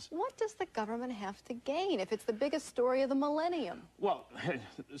cases. What does the government have to gain if it's the biggest story of the millennium? Well,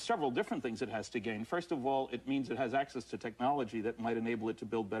 several different things it has to gain. First of all, it means it has access to technology that might enable it to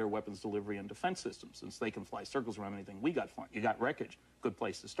build better weapons delivery and defense systems, since they can fly circles around anything we got. You got wreckage. Good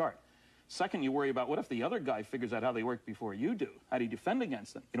place to start. Second, you worry about what if the other guy figures out how they work before you do? How do you defend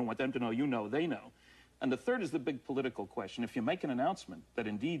against them? You don't want them to know you know they know. And the third is the big political question. If you make an announcement that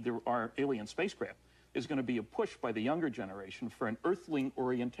indeed there are alien spacecraft, there's going to be a push by the younger generation for an earthling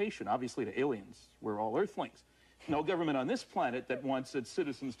orientation. Obviously, to aliens, we're all earthlings. No government on this planet that wants its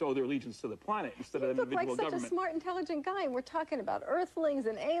citizens to owe their allegiance to the planet instead of an individual government. You look like such a smart, intelligent guy, and we're talking about earthlings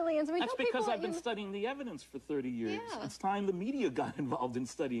and aliens. I mean, that's because I've been studying the evidence for 30 years. Yeah. It's time the media got involved in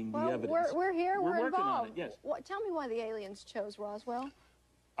studying the evidence. We're here, we're working involved. on it, yes. Tell me why the aliens chose Roswell.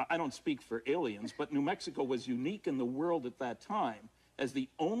 I don't speak for aliens, but New Mexico was unique in the world at that time as the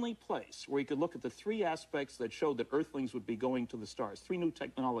only place where you could look at the three aspects that showed that Earthlings would be going to the stars, three new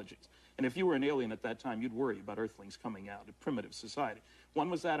technologies. And if you were an alien at that time, you'd worry about Earthlings coming out, a primitive society.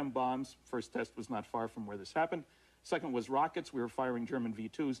 One was atom bombs. First test was not far from where this happened. Second was rockets. We were firing German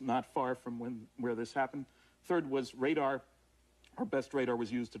V-2s not far from where this happened. Third was radar. Our best radar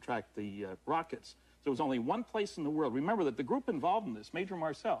was used to track the rockets. So there was only one place in the world. Remember that the group involved in this, Major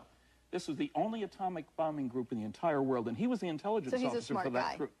Marcel, this was the only atomic bombing group in the entire world, and he was the intelligence officer for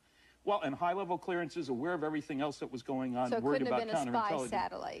that group. Well, and high-level clearances, aware of everything else that was going on, worried about counterintelligence. So it couldn't have been a spy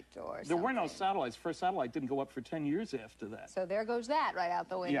satellite or something? There were no satellites. First satellite didn't go up for 10 years after that. So there goes that right out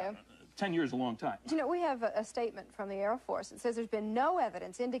the window. Yeah, 10 years is a long time. You know, we have a statement from the Air Force. It says there's been no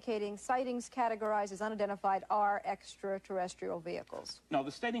evidence indicating sightings categorized as unidentified are extraterrestrial vehicles. No,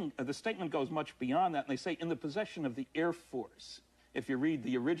 the statement goes much beyond that, and they say in the possession of the Air Force, if you read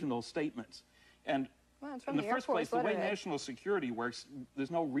the original statements. And well, in the first place, the way national security works,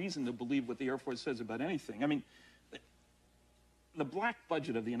 there's no reason to believe what the Air Force says about anything. I mean, the black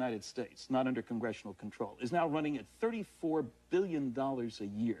budget of the United States, not under congressional control, is now running at $34 billion a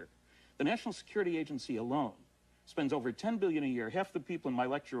year. The National Security Agency alone spends over $10 billion a year. Half the people in my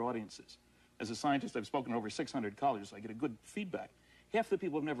lecture audiences, as a scientist, I've spoken to over 600 colleges, so I get a good feedback. Half the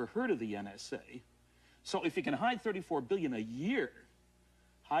people have never heard of the NSA. So if you can hide $34 billion a year,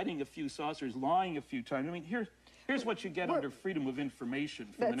 hiding a few saucers, lying a few times, I mean, here's what you get under Freedom of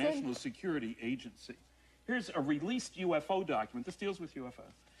Information from the National Security Agency. Here's a released UFO document. This deals with UFO.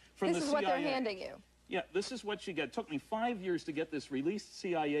 From this is what they're handing you. Yeah, this is what you get. It took me 5 years to get this released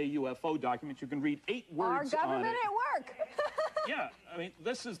CIA UFO document. You can read 8 words on it. Our government at work. Yeah, I mean,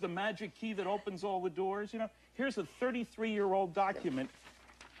 this is the magic key that opens all the doors. You know, here's a 33-year-old document.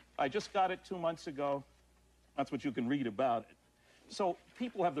 I just got it 2 months ago. That's what you can read about it. So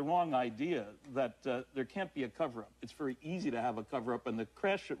people have the wrong idea that there can't be a cover-up. It's very easy to have a cover-up, and the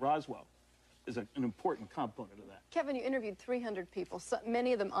crash at Roswell is an important component of that. Kevin, you interviewed 300 people,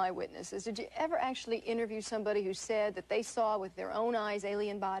 many of them eyewitnesses. Did you ever actually interview somebody who said that they saw with their own eyes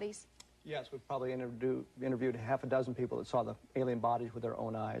alien bodies? Yes, we've probably interviewed half a dozen people that saw the alien bodies with their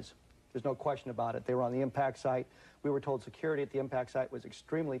own eyes. There's no question about it. They were on the impact site. We were told security at the impact site was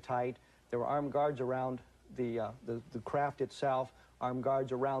extremely tight. There were armed guards around the craft itself, armed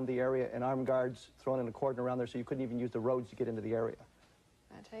guards around the area, and armed guards thrown in a cordon around there so you couldn't even use the roads to get into the area.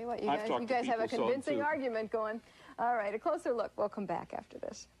 I tell you what, you guys have a convincing argument going. All right, a closer look. We'll come back after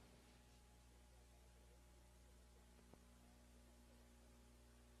this.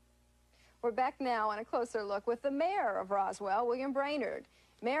 We're back now on a closer look with the mayor of Roswell, William Brainerd.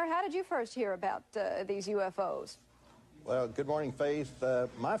 Mayor, how did you first hear about these UFOs? Well, good morning, Faith.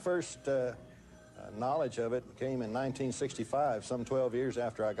 My first knowledge of it came in 1965, some 12 years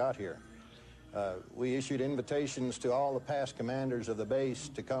after I got here. We issued invitations to all the past commanders of the base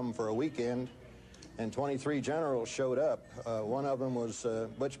to come for a weekend, and 23 generals showed up. One of them was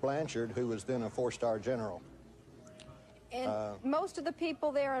Butch Blanchard, who was then a 4-star general. And most of the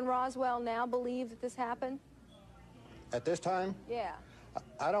people there in Roswell now believe that this happened? At this time? Yeah.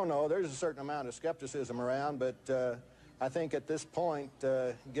 I don't know. There's a certain amount of skepticism around, but I think at this point,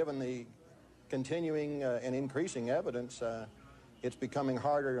 given the continuing and increasing evidence, it's becoming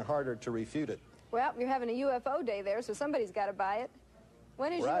harder and harder to refute it. Well, you're having a UFO day there, so somebody's got to buy it.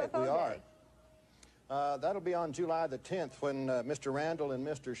 When is Right, UFO we day? are. That'll be on July the 10th when Mr. Randall and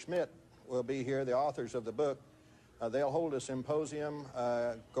Mr. Schmidt will be here, the authors of the book. They'll hold a symposium,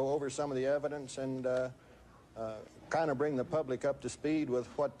 go over some of the evidence, and kind of bring the public up to speed with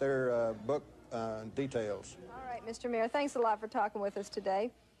what their book details. All right, Mr. Mayor, thanks a lot for talking with us today.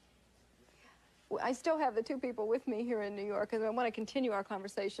 I still have the two people with me here in New York, and I want to continue our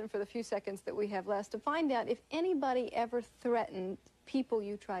conversation for the few seconds that we have left to find out if anybody ever threatened people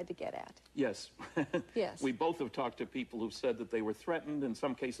you tried to get at. Yes. Yes. We both have talked to people who said that they were threatened. In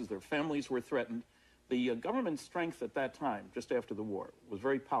some cases, their families were threatened. The government strength at that time, just after the war, was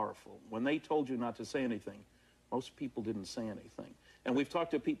very powerful. When they told you not to say anything, most people didn't say anything. And we've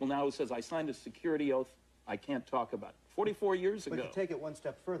talked to people now who says, I signed a security oath, I can't talk about it. 44 years ago. But to take it one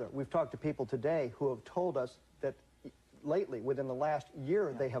step further, we've talked to people today who have told us that lately, within the last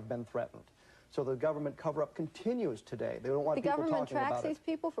year, they have been threatened. So the government cover-up continues today. They don't want The people government talking about tracks it. these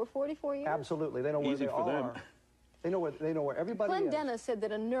people for 44 years? Absolutely. They know where Easy they for them. are. They know where everybody Glenn is. Dennis said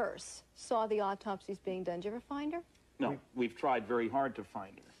that a nurse saw the autopsies being done. Did you ever find her? No, we've tried very hard to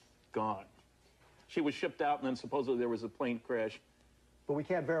find her. Gone. She was shipped out, and then supposedly there was a plane crash. But we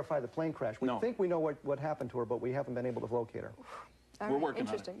can't verify the plane crash. We No. think we know what happened to her, but we haven't been able to locate her. All We're right, working on it.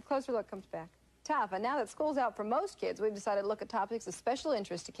 interesting. Closer Look comes back. Tough. And now that school's out for most kids, we've decided to look at topics of special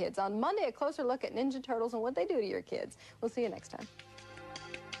interest to kids. On Monday, a closer look at Ninja Turtles and what they do to your kids. We'll see you next time.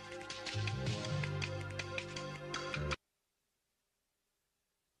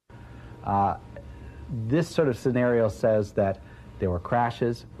 This sort of scenario says that there were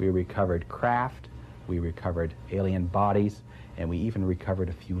crashes, we recovered craft, we recovered alien bodies, and we even recovered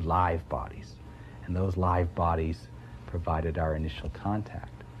a few live bodies. And those live bodies provided our initial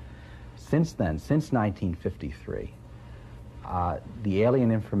contact. Since then, since 1953, the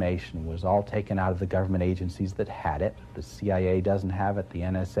alien information was all taken out of the government agencies that had it. The CIA doesn't have it, the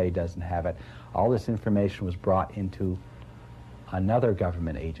NSA doesn't have it. All this information was brought into another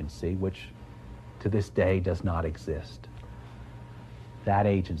government agency, which to this day does not exist. That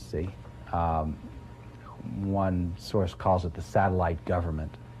agency, one source calls it the satellite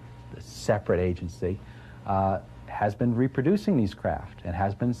government, the separate agency, has been reproducing these craft and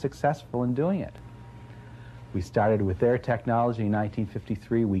has been successful in doing it. We started with their technology in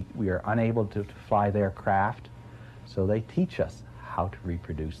 1953. We are unable to fly their craft, so they teach us how to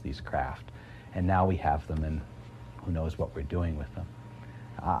reproduce these craft. And now we have them, and who knows what we're doing with them.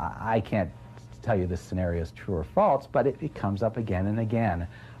 I can't tell you this scenario is true or false, but it comes up again and again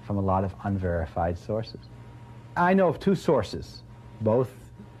from a lot of unverified sources. I know of two sources, both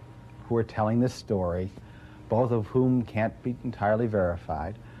who are telling this story, both of whom can't be entirely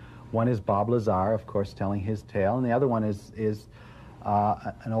verified. One is Bob Lazar, of course, telling his tale, and the other one is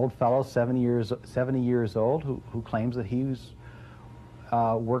an old fellow, 70 years old, who claims that he's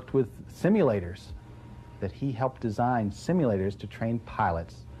worked with simulators, that he helped design simulators to train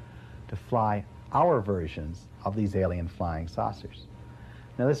pilots to fly our versions of these alien flying saucers.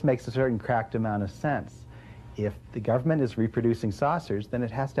 Now, this makes a certain cracked amount of sense. If the government is reproducing saucers, then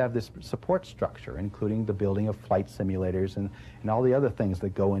it has to have this support structure, including the building of flight simulators and all the other things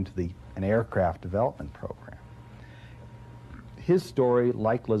that go into an aircraft development program. His story,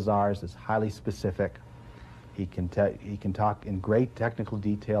 like Lazar's, is highly specific. He can talk in great technical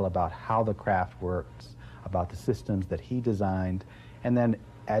detail about how the craft works, about the systems that he designed, and then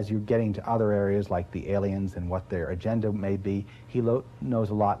as you're getting to other areas like the aliens and what their agenda may be, he knows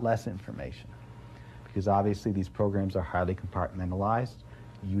a lot less information. Because obviously these programs are highly compartmentalized.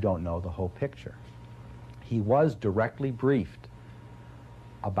 You don't know the whole picture. He was directly briefed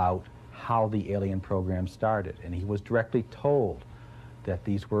about how the alien program started, and he was directly told that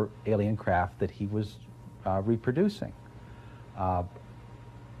these were alien craft that he was reproducing. The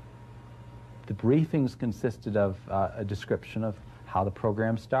briefings consisted of a description of how the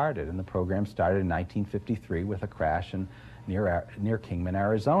program started, and the program started in 1953 with a crash near Kingman,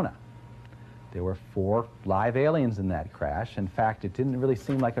 Arizona. There were 4 live aliens in that crash. In fact, it didn't really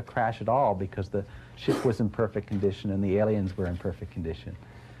seem like a crash at all because the ship was in perfect condition and the aliens were in perfect condition.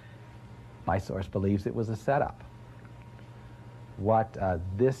 My source believes it was a setup. What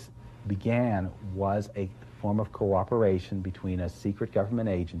this began was a form of cooperation between a secret government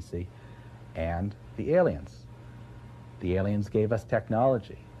agency and the aliens. The aliens gave us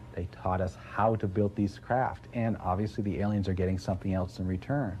technology. They taught us how to build these craft, and obviously the aliens are getting something else in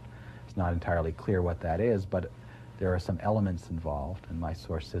return. It's not entirely clear what that is, but there are some elements involved, and my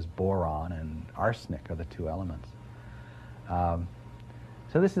source says boron and arsenic are the two elements.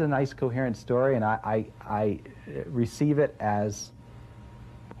 So this is a nice, coherent story, and I receive it as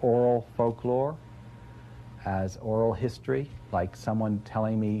oral folklore, as oral history, like someone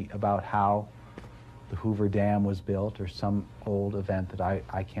telling me about how the Hoover Dam was built or some old event that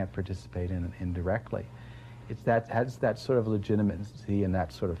I can't participate in indirectly. Has that sort of legitimacy and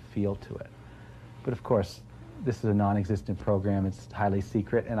that sort of feel to it. But of course, this is a non-existent program, it's highly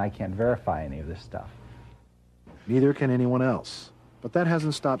secret, and I can't verify any of this stuff. Neither can anyone else, but that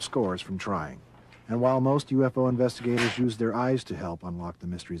hasn't stopped scores from trying. And while most UFO investigators use their eyes to help unlock the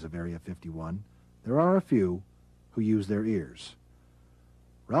mysteries of Area 51, there are a few who use their ears.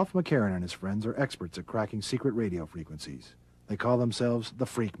 Ralph McCarran and his friends are experts at cracking secret radio frequencies. They call themselves the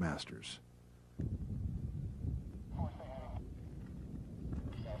Freak Masters.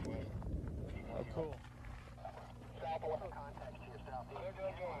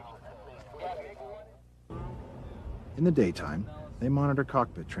 In the daytime, they monitor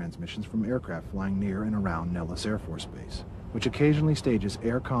cockpit transmissions from aircraft flying near and around Nellis Air Force Base, which occasionally stages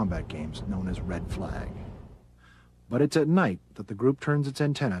air combat games known as Red Flag. But it's at night that the group turns its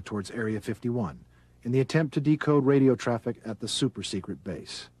antenna towards Area 51 in the attempt to decode radio traffic at the super-secret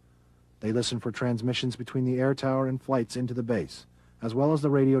base. They listen for transmissions between the air tower and flights into the base, as well as the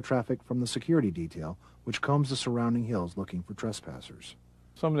radio traffic from the security detail, which combs the surrounding hills looking for trespassers.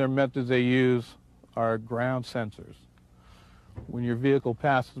 Some of their methods they use are ground sensors. When your vehicle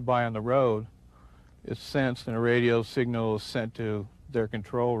passes by on the road, it's sensed and a radio signal is sent to their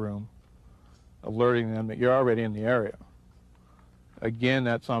control room, alerting them that you're already in the area. Again,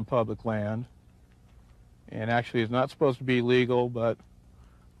 that's on public land, and actually it's not supposed to be legal, but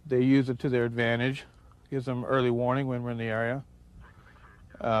they use it to their advantage. Gives them early warning when we're in the area.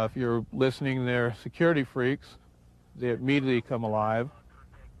 If you're listening to their security freaks, they immediately come alive.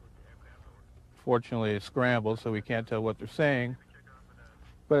 Fortunately, it's scrambled, so we can't tell what they're saying.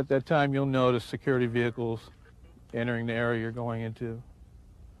 But at that time, you'll notice security vehicles entering the area you're going into.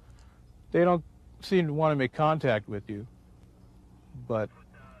 They don't seem to want to make contact with you, but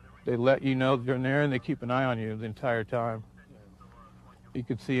they let you know they're in there and they keep an eye on you the entire time. You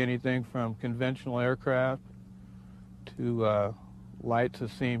could see anything from conventional aircraft to lights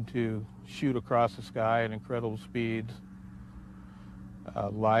that seem to shoot across the sky at incredible speeds,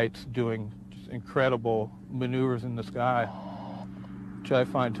 lights doing just incredible maneuvers in the sky, which I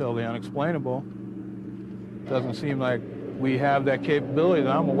find totally unexplainable. Doesn't seem like we have that capability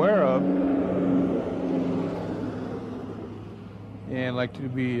that I'm aware of. And like to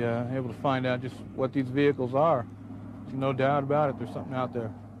be able to find out just what these vehicles are. There's no doubt about it, there's something out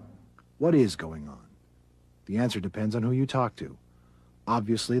there. What is going on? The answer depends on who you talk to.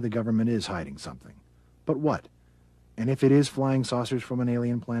 Obviously, the government is hiding something. But what? And if it is flying saucers from an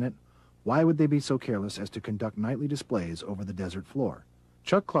alien planet, why would they be so careless as to conduct nightly displays over the desert floor?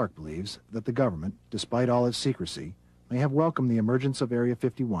 Chuck Clark believes that the government, despite all its secrecy, may have welcomed the emergence of Area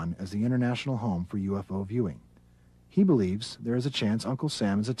 51 as the international home for UFO viewing. He believes there is a chance Uncle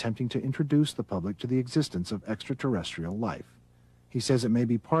Sam is attempting to introduce the public to the existence of extraterrestrial life. He says it may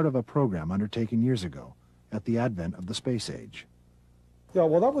be part of a program undertaken years ago, at the advent of the space age. Yeah,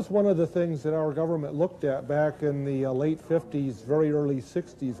 well, that was one of the things that our government looked at back in the late 50s, very early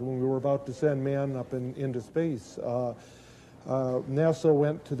 60s, when we were about to send man up into space. NASA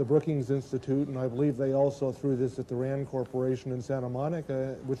went to the Brookings Institute, and I believe they also threw this at the RAND Corporation in Santa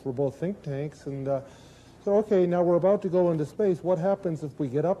Monica, which were both think tanks. And so, okay, now we're about to go into space. What happens if we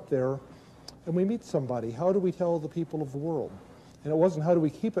get up there and we meet somebody? How do we tell the people of the world? And it wasn't how do we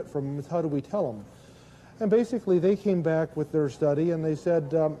keep it from them, it's how do we tell them? And basically, they came back with their study, and they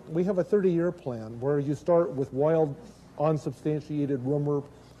said, we have a 30-year plan where you start with wild, unsubstantiated rumor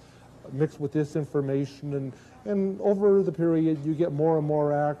mixed with disinformation, and over the period, you get more and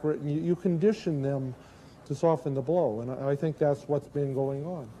more accurate, and you condition them to soften the blow. And I think that's what's been going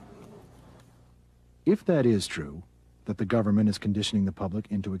on. If that is true, that the government is conditioning the public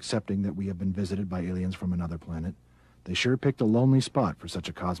into accepting that we have been visited by aliens from another planet, they sure picked a lonely spot for such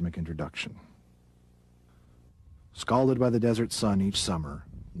a cosmic introduction. Scalded by the desert sun each summer,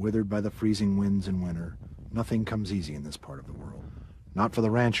 withered by the freezing winds in winter, nothing comes easy in this part of the world. Not for the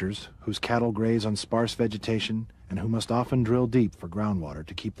ranchers, whose cattle graze on sparse vegetation and who must often drill deep for groundwater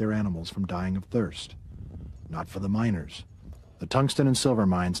to keep their animals from dying of thirst. Not for the miners. The tungsten and silver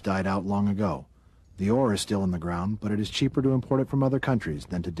mines died out long ago. The ore is still in the ground, but it is cheaper to import it from other countries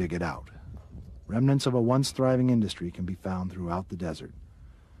than to dig it out. Remnants of a once thriving industry can be found throughout the desert.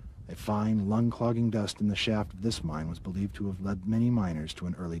 A fine, lung-clogging dust in the shaft of this mine was believed to have led many miners to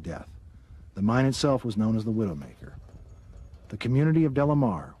an early death. The mine itself was known as the Widowmaker. The community of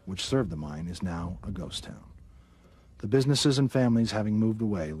Delamar, which served the mine, is now a ghost town, the businesses and families having moved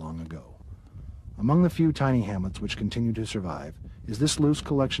away long ago. Among the few tiny hamlets which continue to survive is this loose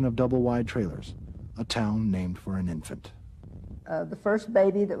collection of double-wide trailers, a town named for an infant. The first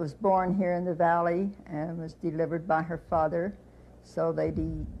baby that was born here in the valley was delivered by her father, so they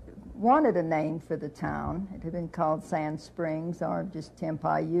wanted a name for the town. It had been called Sand Springs or just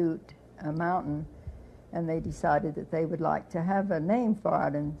Tempai Ute, a mountain, and they decided that they would like to have a name for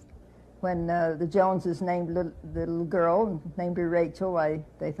it. And when the Joneses named the little girl, named her Rachel,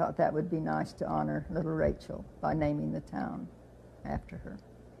 they thought that would be nice to honor little Rachel by naming the town after her.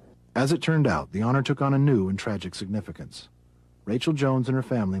 As it turned out, the honor took on a new and tragic significance. Rachel Jones and her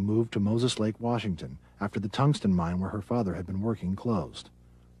family moved to Moses Lake, Washington, after the tungsten mine where her father had been working closed.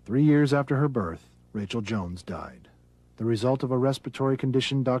 3 years after her birth, Rachel Jones died, the result of a respiratory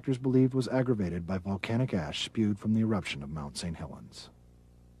condition doctors believed was aggravated by volcanic ash spewed from the eruption of Mount St. Helens.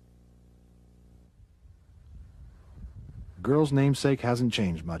 The girl's namesake hasn't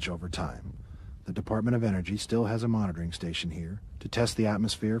changed much over time. The Department of Energy still has a monitoring station here to test the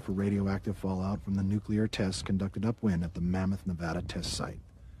atmosphere for radioactive fallout from the nuclear tests conducted upwind at the Mammoth, Nevada test site.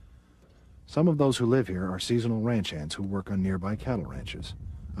 Some of those who live here are seasonal ranch hands who work on nearby cattle ranches.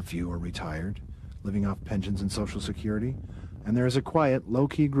 A few are retired, living off pensions and Social Security, and there is a quiet,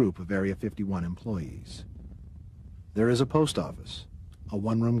 low-key group of Area 51 employees. There is a post office, a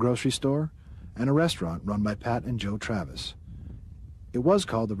one-room grocery store, and a restaurant run by Pat and Joe Travis. It was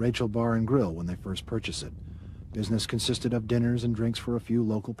called the Rachel Bar and Grill when they first purchased it. Business consisted of dinners and drinks for a few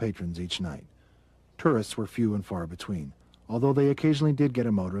local patrons each night. Tourists were few and far between, although they occasionally did get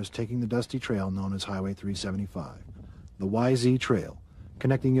a motorist taking the dusty trail known as Highway 375, the YZ Trail,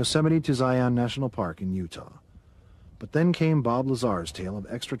 connecting Yosemite to Zion National Park in Utah. But then came Bob Lazar's tale of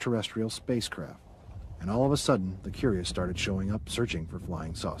extraterrestrial spacecraft, and all of a sudden the curious started showing up searching for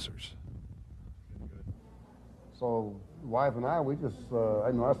flying saucers. So wife and I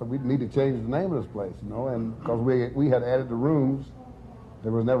said we need to change the name of this place, and because we had added the rooms.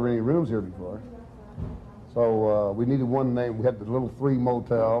 There was never any rooms here before. So we needed one name. We had the Little 3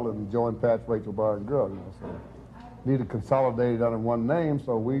 Motel and Joe and Pat's Rachel Bar and Grill, so needed to consolidate it under one name,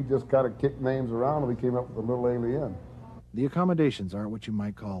 so we just kind of kicked names around and we came up with the Little Alien. The accommodations aren't what you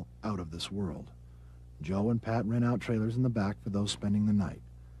might call out of this world. Joe and Pat rent out trailers in the back for those spending the night.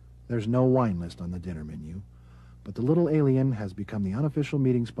 There's no wine list on the dinner menu, but the Little Alien has become the unofficial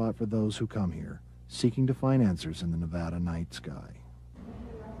meeting spot for those who come here, seeking to find answers in the Nevada night sky.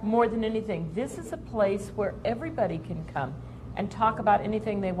 More than anything, this is a place where everybody can come and talk about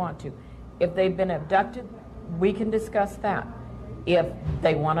anything they want to. If they've been abducted, we can discuss that. If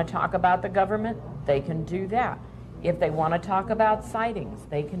they want to talk about the government, they can do that. If they want to talk about sightings,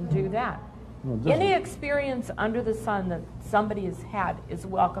 they can do that. Any experience under the sun that somebody has had is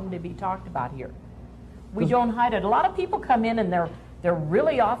welcome to be talked about here. We don't hide it. A lot of people come in and they're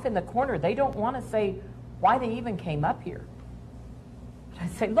really off in the corner. They don't want to say why they even came up here. I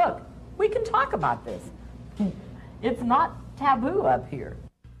say, look, we can talk about this. It's not taboo up here.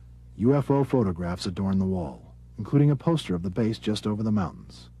 UFO photographs adorn the wall, including a poster of the base just over the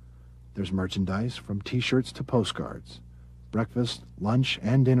mountains. There's merchandise from T-shirts to postcards. Breakfast, lunch,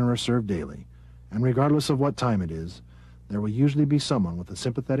 and dinner are served daily, and regardless of what time it is, there will usually be someone with a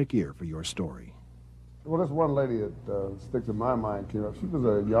sympathetic ear for your story. Well, this one lady that sticks in my mind came up. She was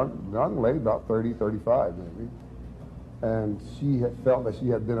a young lady, about 30, 35 maybe. And she had felt that she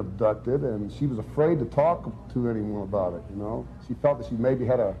had been abducted, and she was afraid to talk to anyone about it, She felt that she maybe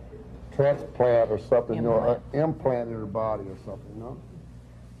had a transplant or something, an implant in her body or something,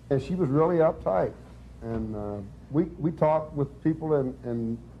 And she was really uptight. And we talked with people,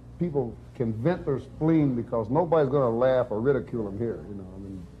 and people can vent their spleen because nobody's going to laugh or ridicule them here,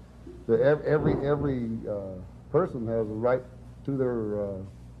 every person has a right to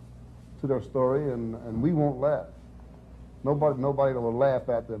their story, and we won't laugh. Nobody will laugh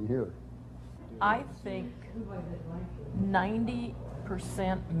at them here. I think 90%,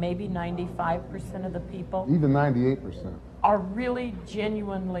 maybe 95% of the people, even 98%, are really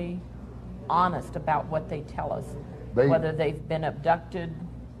genuinely honest about what they tell us, whether they've been abducted.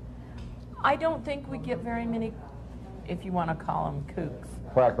 I don't think we get very many, if you want to call them kooks.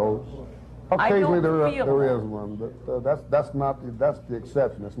 Quackos. Occasionally there is one, but that's the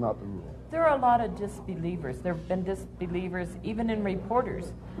exception. It's not the rule. There are a lot of disbelievers. There have been disbelievers even in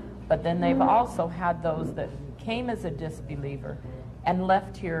reporters, but then they've also had those that came as a disbeliever and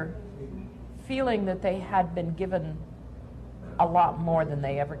left here feeling that they had been given a lot more than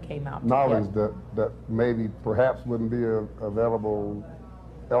they ever came out to knowledge get. that maybe perhaps wouldn't be available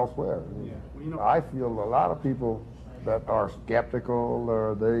elsewhere. I feel a lot of people that are skeptical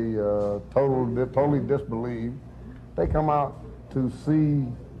or they totally disbelieve, they come out to see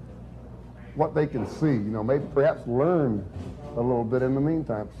what they can see, maybe perhaps learn a little bit in the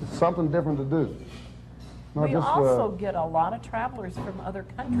meantime. Something different to do. We also get a lot of travelers from other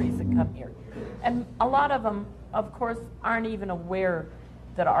countries that come here. And a lot of them, of course, aren't even aware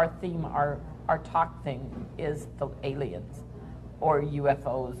that our theme, our talk thing is the aliens or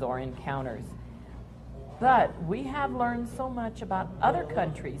UFOs or encounters. But we have learned so much about other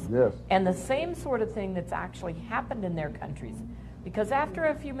countries and the same sort of thing that's actually happened in their countries. Because after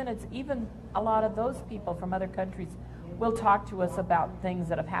a few minutes, even a lot of those people from other countries will talk to us about things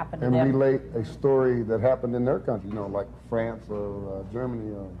that have happened to them. And relate a story that happened in their country, like France or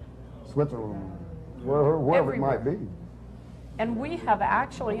Germany or Switzerland, wherever it might be. And we have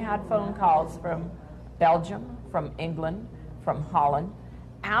actually had phone calls from Belgium, from England, from Holland,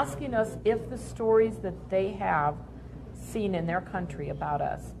 asking us if the stories that they have seen in their country about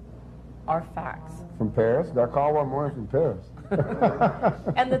us are facts. From Paris? I called one morning from Paris.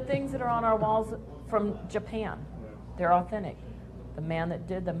 And the things that are on our walls from Japan, they're authentic. The man that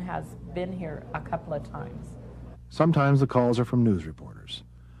did them has been here a couple of times. Sometimes the calls are from news reporters.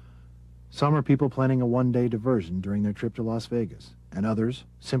 Some are people planning a one-day diversion during their trip to Las Vegas, and others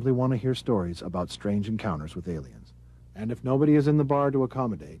simply want to hear stories about strange encounters with aliens. And if nobody is in the bar to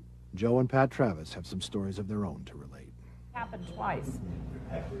accommodate, Joe and Pat Travis have some stories of their own to relate. Happened twice.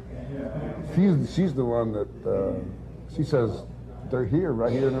 She's the one that, she says, they're here,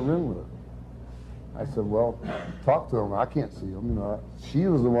 right here in the room with her. I said, well, talk to them. I can't see them. She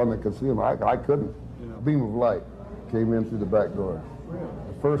was the one that could see them. I couldn't. A beam of light came in through the back door.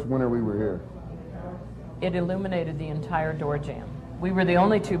 The first winter we were here. It illuminated the entire door jamb. We were the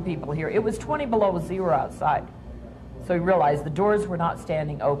only two people here. It was 20 below zero outside. So we realized the doors were not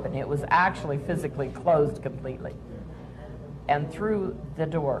standing open. It was actually physically closed completely. And through the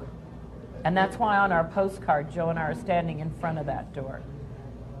door. And that's why on our postcard, Joe and I are standing in front of that door.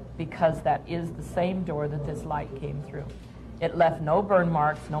 Because that is the same door that this light came through. It left no burn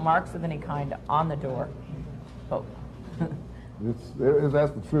marks, no marks of any kind on the door. Oh.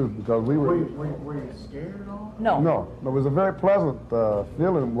 That's the truth, because we were... Were you scared at all? No. No, it was a very pleasant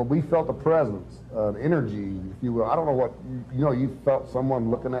feeling. Well, we felt the presence, the energy, if you will. I don't know what, you felt someone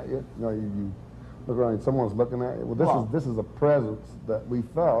looking at you. You look around and someone's looking at you. Well, this is a presence that we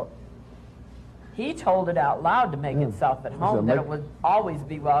felt. He told it out loud to make itself at home, that it would always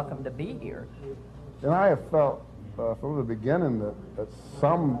be welcome to be here. And I have felt from the beginning that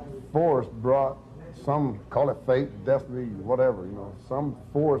some force brought, some call it fate, destiny, whatever, some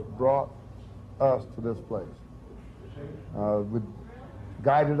force brought us to this place.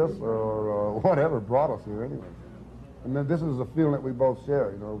 Guided us or whatever brought us here anyway. And then this is a feeling that we both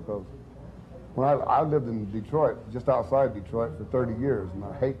share, because when I lived in Detroit, just outside Detroit for 30 years, and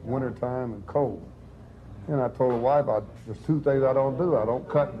I hate wintertime and cold. And I told the wife, there's two things I don't do. I don't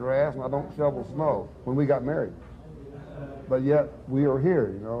cut grass and I don't shovel snow when we got married. But yet we are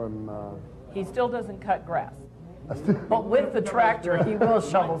here, and... He still doesn't cut grass. But with the tractor, he will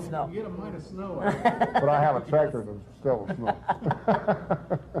shovel snow. You get a mite of snow. But I have a tractor to shovel snow.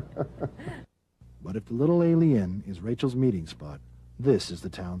 But if the Little Alien is Rachel's meeting spot, this is the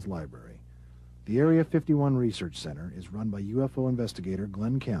town's library. The Area 51 Research Center is run by UFO investigator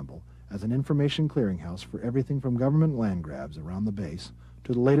Glenn Campbell as an information clearinghouse for everything from government land grabs around the base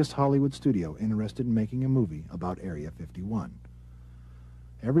to the latest Hollywood studio interested in making a movie about Area 51.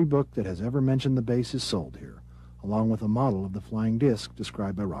 Every book that has ever mentioned the base is sold here, along with a model of the flying disc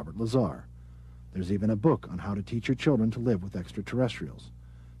described by Robert Lazar. There's even a book on how to teach your children to live with extraterrestrials.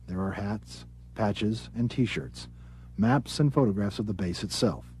 There are hats, patches, and T-shirts, maps and photographs of the base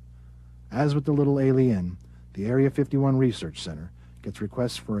itself. As with the Little Alien, the Area 51 Research Center gets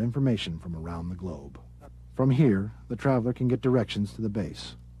requests for information from around the globe. From here, the traveler can get directions to the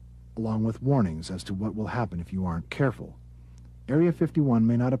base, along with warnings as to what will happen if you aren't careful. Area 51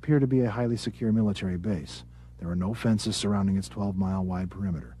 may not appear to be a highly secure military base. There are no fences surrounding its 12-mile wide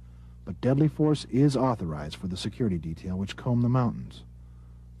perimeter, but deadly force is authorized for the security detail which comb the mountains.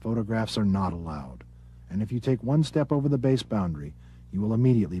 Photographs are not allowed, and if you take one step over the base boundary, you will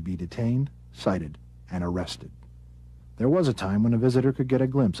immediately be detained, cited, and arrested. There was a time when a visitor could get a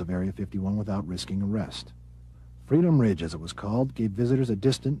glimpse of Area 51 without risking arrest. Freedom Ridge, as it was called, gave visitors a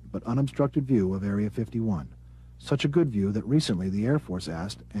distant but unobstructed view of Area 51. Such a good view that recently the Air Force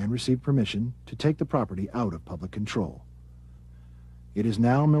asked and received permission to take the property out of public control. It is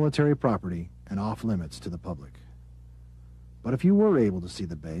now military property and off limits to the public. But if you were able to see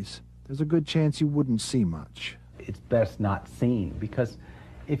the base, there's a good chance you wouldn't see much. It's best not seen, because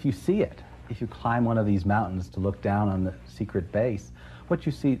if you see it, if you climb one of these mountains to look down on the secret base, what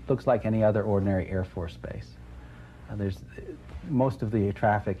you see looks like any other ordinary Air Force base. Most of the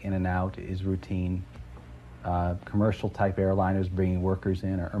traffic in and out is routine, commercial type airliners bringing workers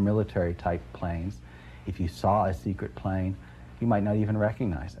in, or military type planes. If you saw a secret plane, you might not even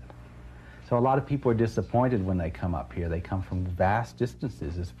recognize it. So a lot of people are disappointed when they come up here. They come from vast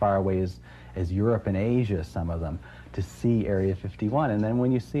distances, as far away as Europe and Asia, some of them, to see Area 51. And then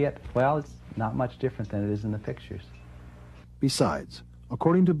when you see it, well, it's not much different than it is in the pictures. Besides,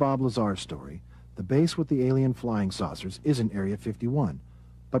 according to Bob Lazar's story, the base with the alien flying saucers isn't Area 51,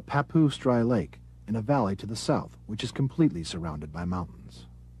 but Papoose Dry Lake, in a valley to the south, which is completely surrounded by mountains.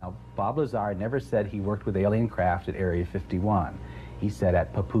 Now, Bob Lazar never said he worked with alien craft at Area 51. He said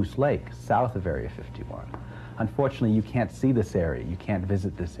at Papoose Lake, south of Area 51. Unfortunately, you can't see this area. You can't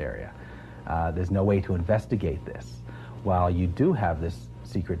visit this area. There's no way to investigate this, while you do have this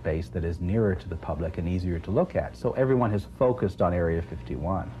secret base that is nearer to the public and easier to look at. So everyone has focused on Area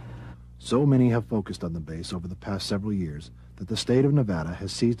 51. So many have focused on the base over the past several years that the state of Nevada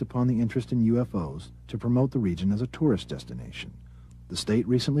has seized upon the interest in UFOs to promote the region as a tourist destination. The state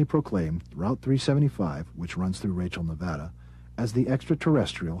recently proclaimed Route 375, which runs through Rachel, Nevada, as the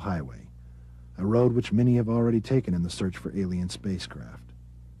extraterrestrial highway, a road which many have already taken in the search for alien spacecraft.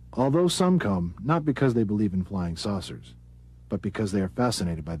 Although some come not because they believe in flying saucers, but because they are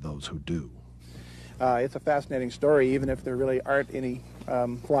fascinated by those who do. It's a fascinating story, even if there really aren't any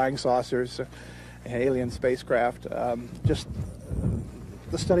flying saucers, alien spacecraft. Just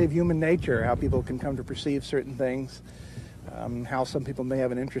the study of human nature, how people can come to perceive certain things, how some people may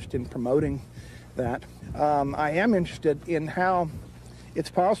have an interest in promoting that. I am interested in how it's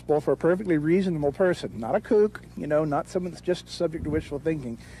possible for a perfectly reasonable person, not a kook, not someone that's just subject to wishful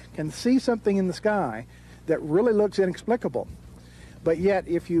thinking, can see something in the sky that really looks inexplicable. But yet,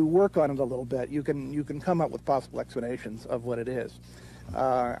 if you work on it a little bit, you can come up with possible explanations of what it is.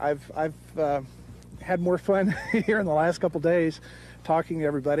 I've had more fun here in the last couple days talking to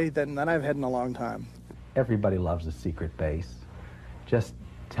everybody than I've had in a long time. Everybody loves a secret base. Just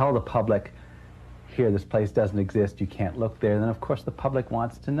tell the public, here, this place doesn't exist, you can't look there, then of course the public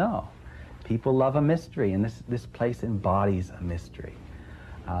wants to know. People love a mystery, and this place embodies a mystery.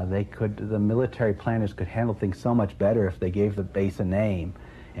 The military planners could handle things so much better if they gave the base a name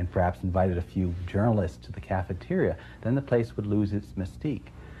and perhaps invited a few journalists to the cafeteria. Then the place would lose its mystique.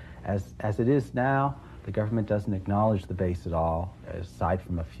 As it is now, the government doesn't acknowledge the base at all, aside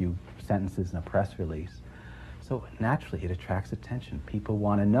from a few sentences in a press release. So naturally, it attracts attention. People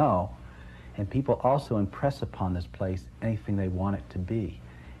want to know, and people also impress upon this place anything they want it to be.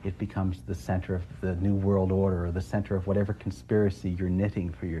 It becomes the center of the New World Order, or the center of whatever conspiracy you're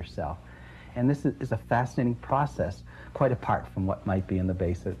knitting for yourself. And this is a fascinating process, quite apart from what might be in the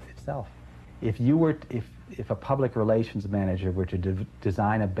base itself. If a public relations manager were to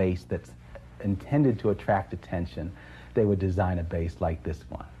design a base that's intended to attract attention, they would design a base like this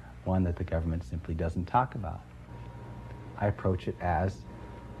one that the government simply doesn't talk about. I approach it as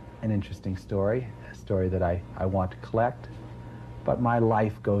an interesting story, a story that I want to collect, but my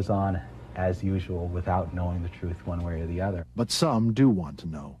life goes on as usual without knowing the truth one way or the other. But some do want to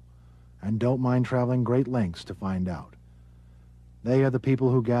know, and don't mind traveling great lengths to find out. They are the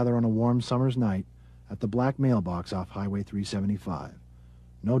people who gather on a warm summer's night at the black mailbox off Highway 375,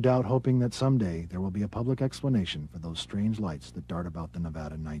 no doubt hoping that someday there will be a public explanation for those strange lights that dart about the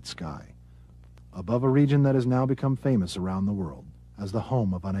Nevada night sky, above a region that has now become famous around the world as the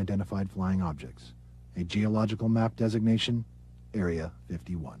home of unidentified flying objects, a geological map designation, Area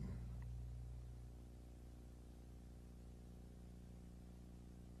 51.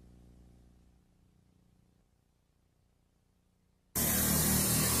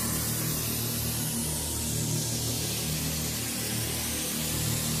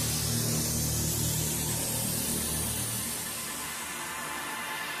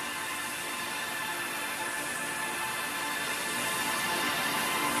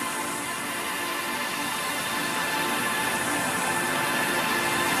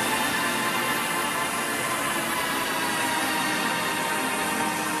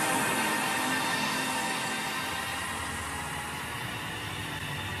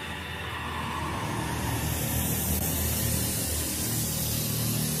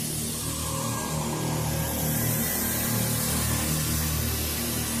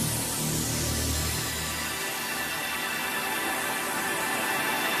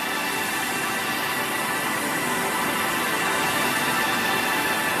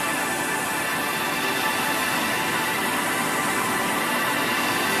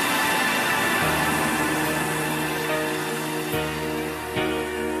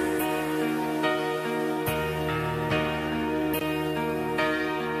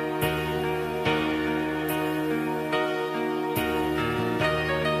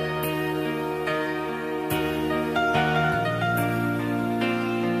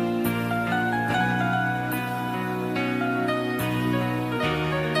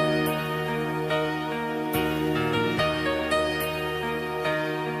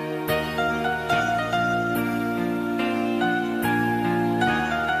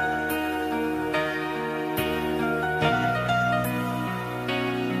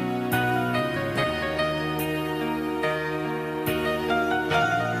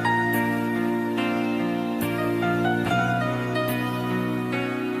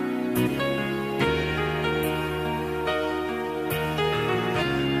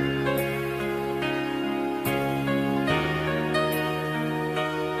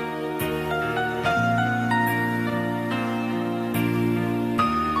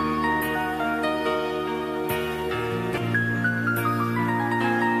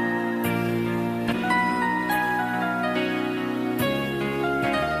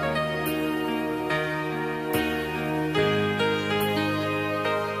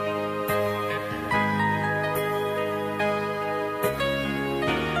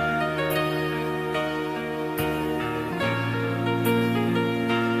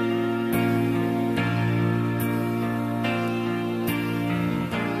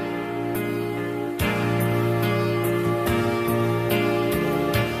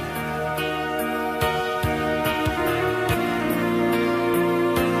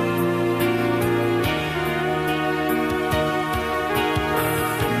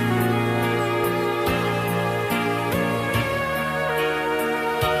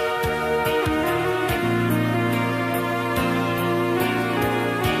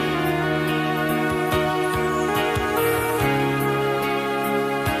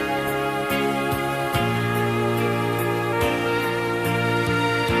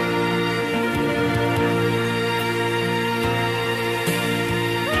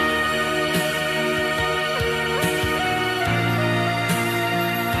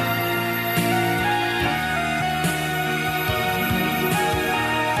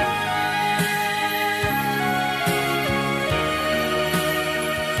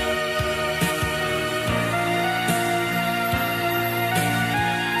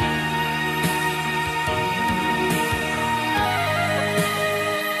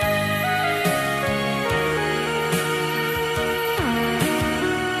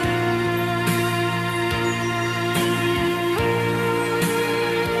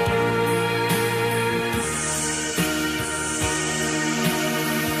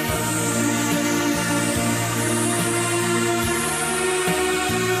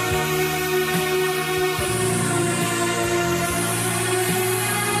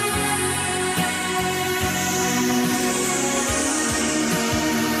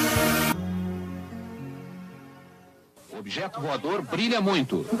 objeto voador brilha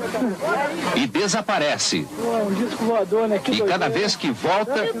muito e desaparece. Um disco voador, né? E cada vez que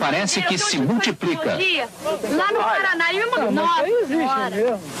volta, parece que se multiplica. Lá no Paranaíba, nossa.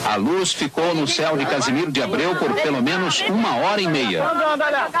 A luz ficou no céu de Casimiro de Abreu por pelo menos 1h30.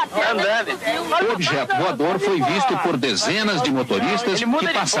 O objeto voador foi visto por dezenas de motoristas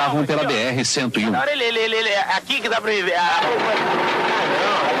que passavam pela BR-101. Aqui que dá pra ver.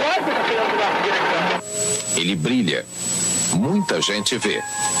 Ele brilha. Muita gente vê.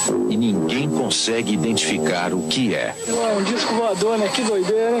 E ninguém consegue identificar o que é. Um disco voador, né? Que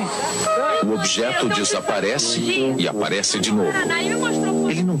doideira, hein? O objeto desaparece e aparece de novo.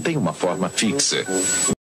 Ele não tem uma forma fixa.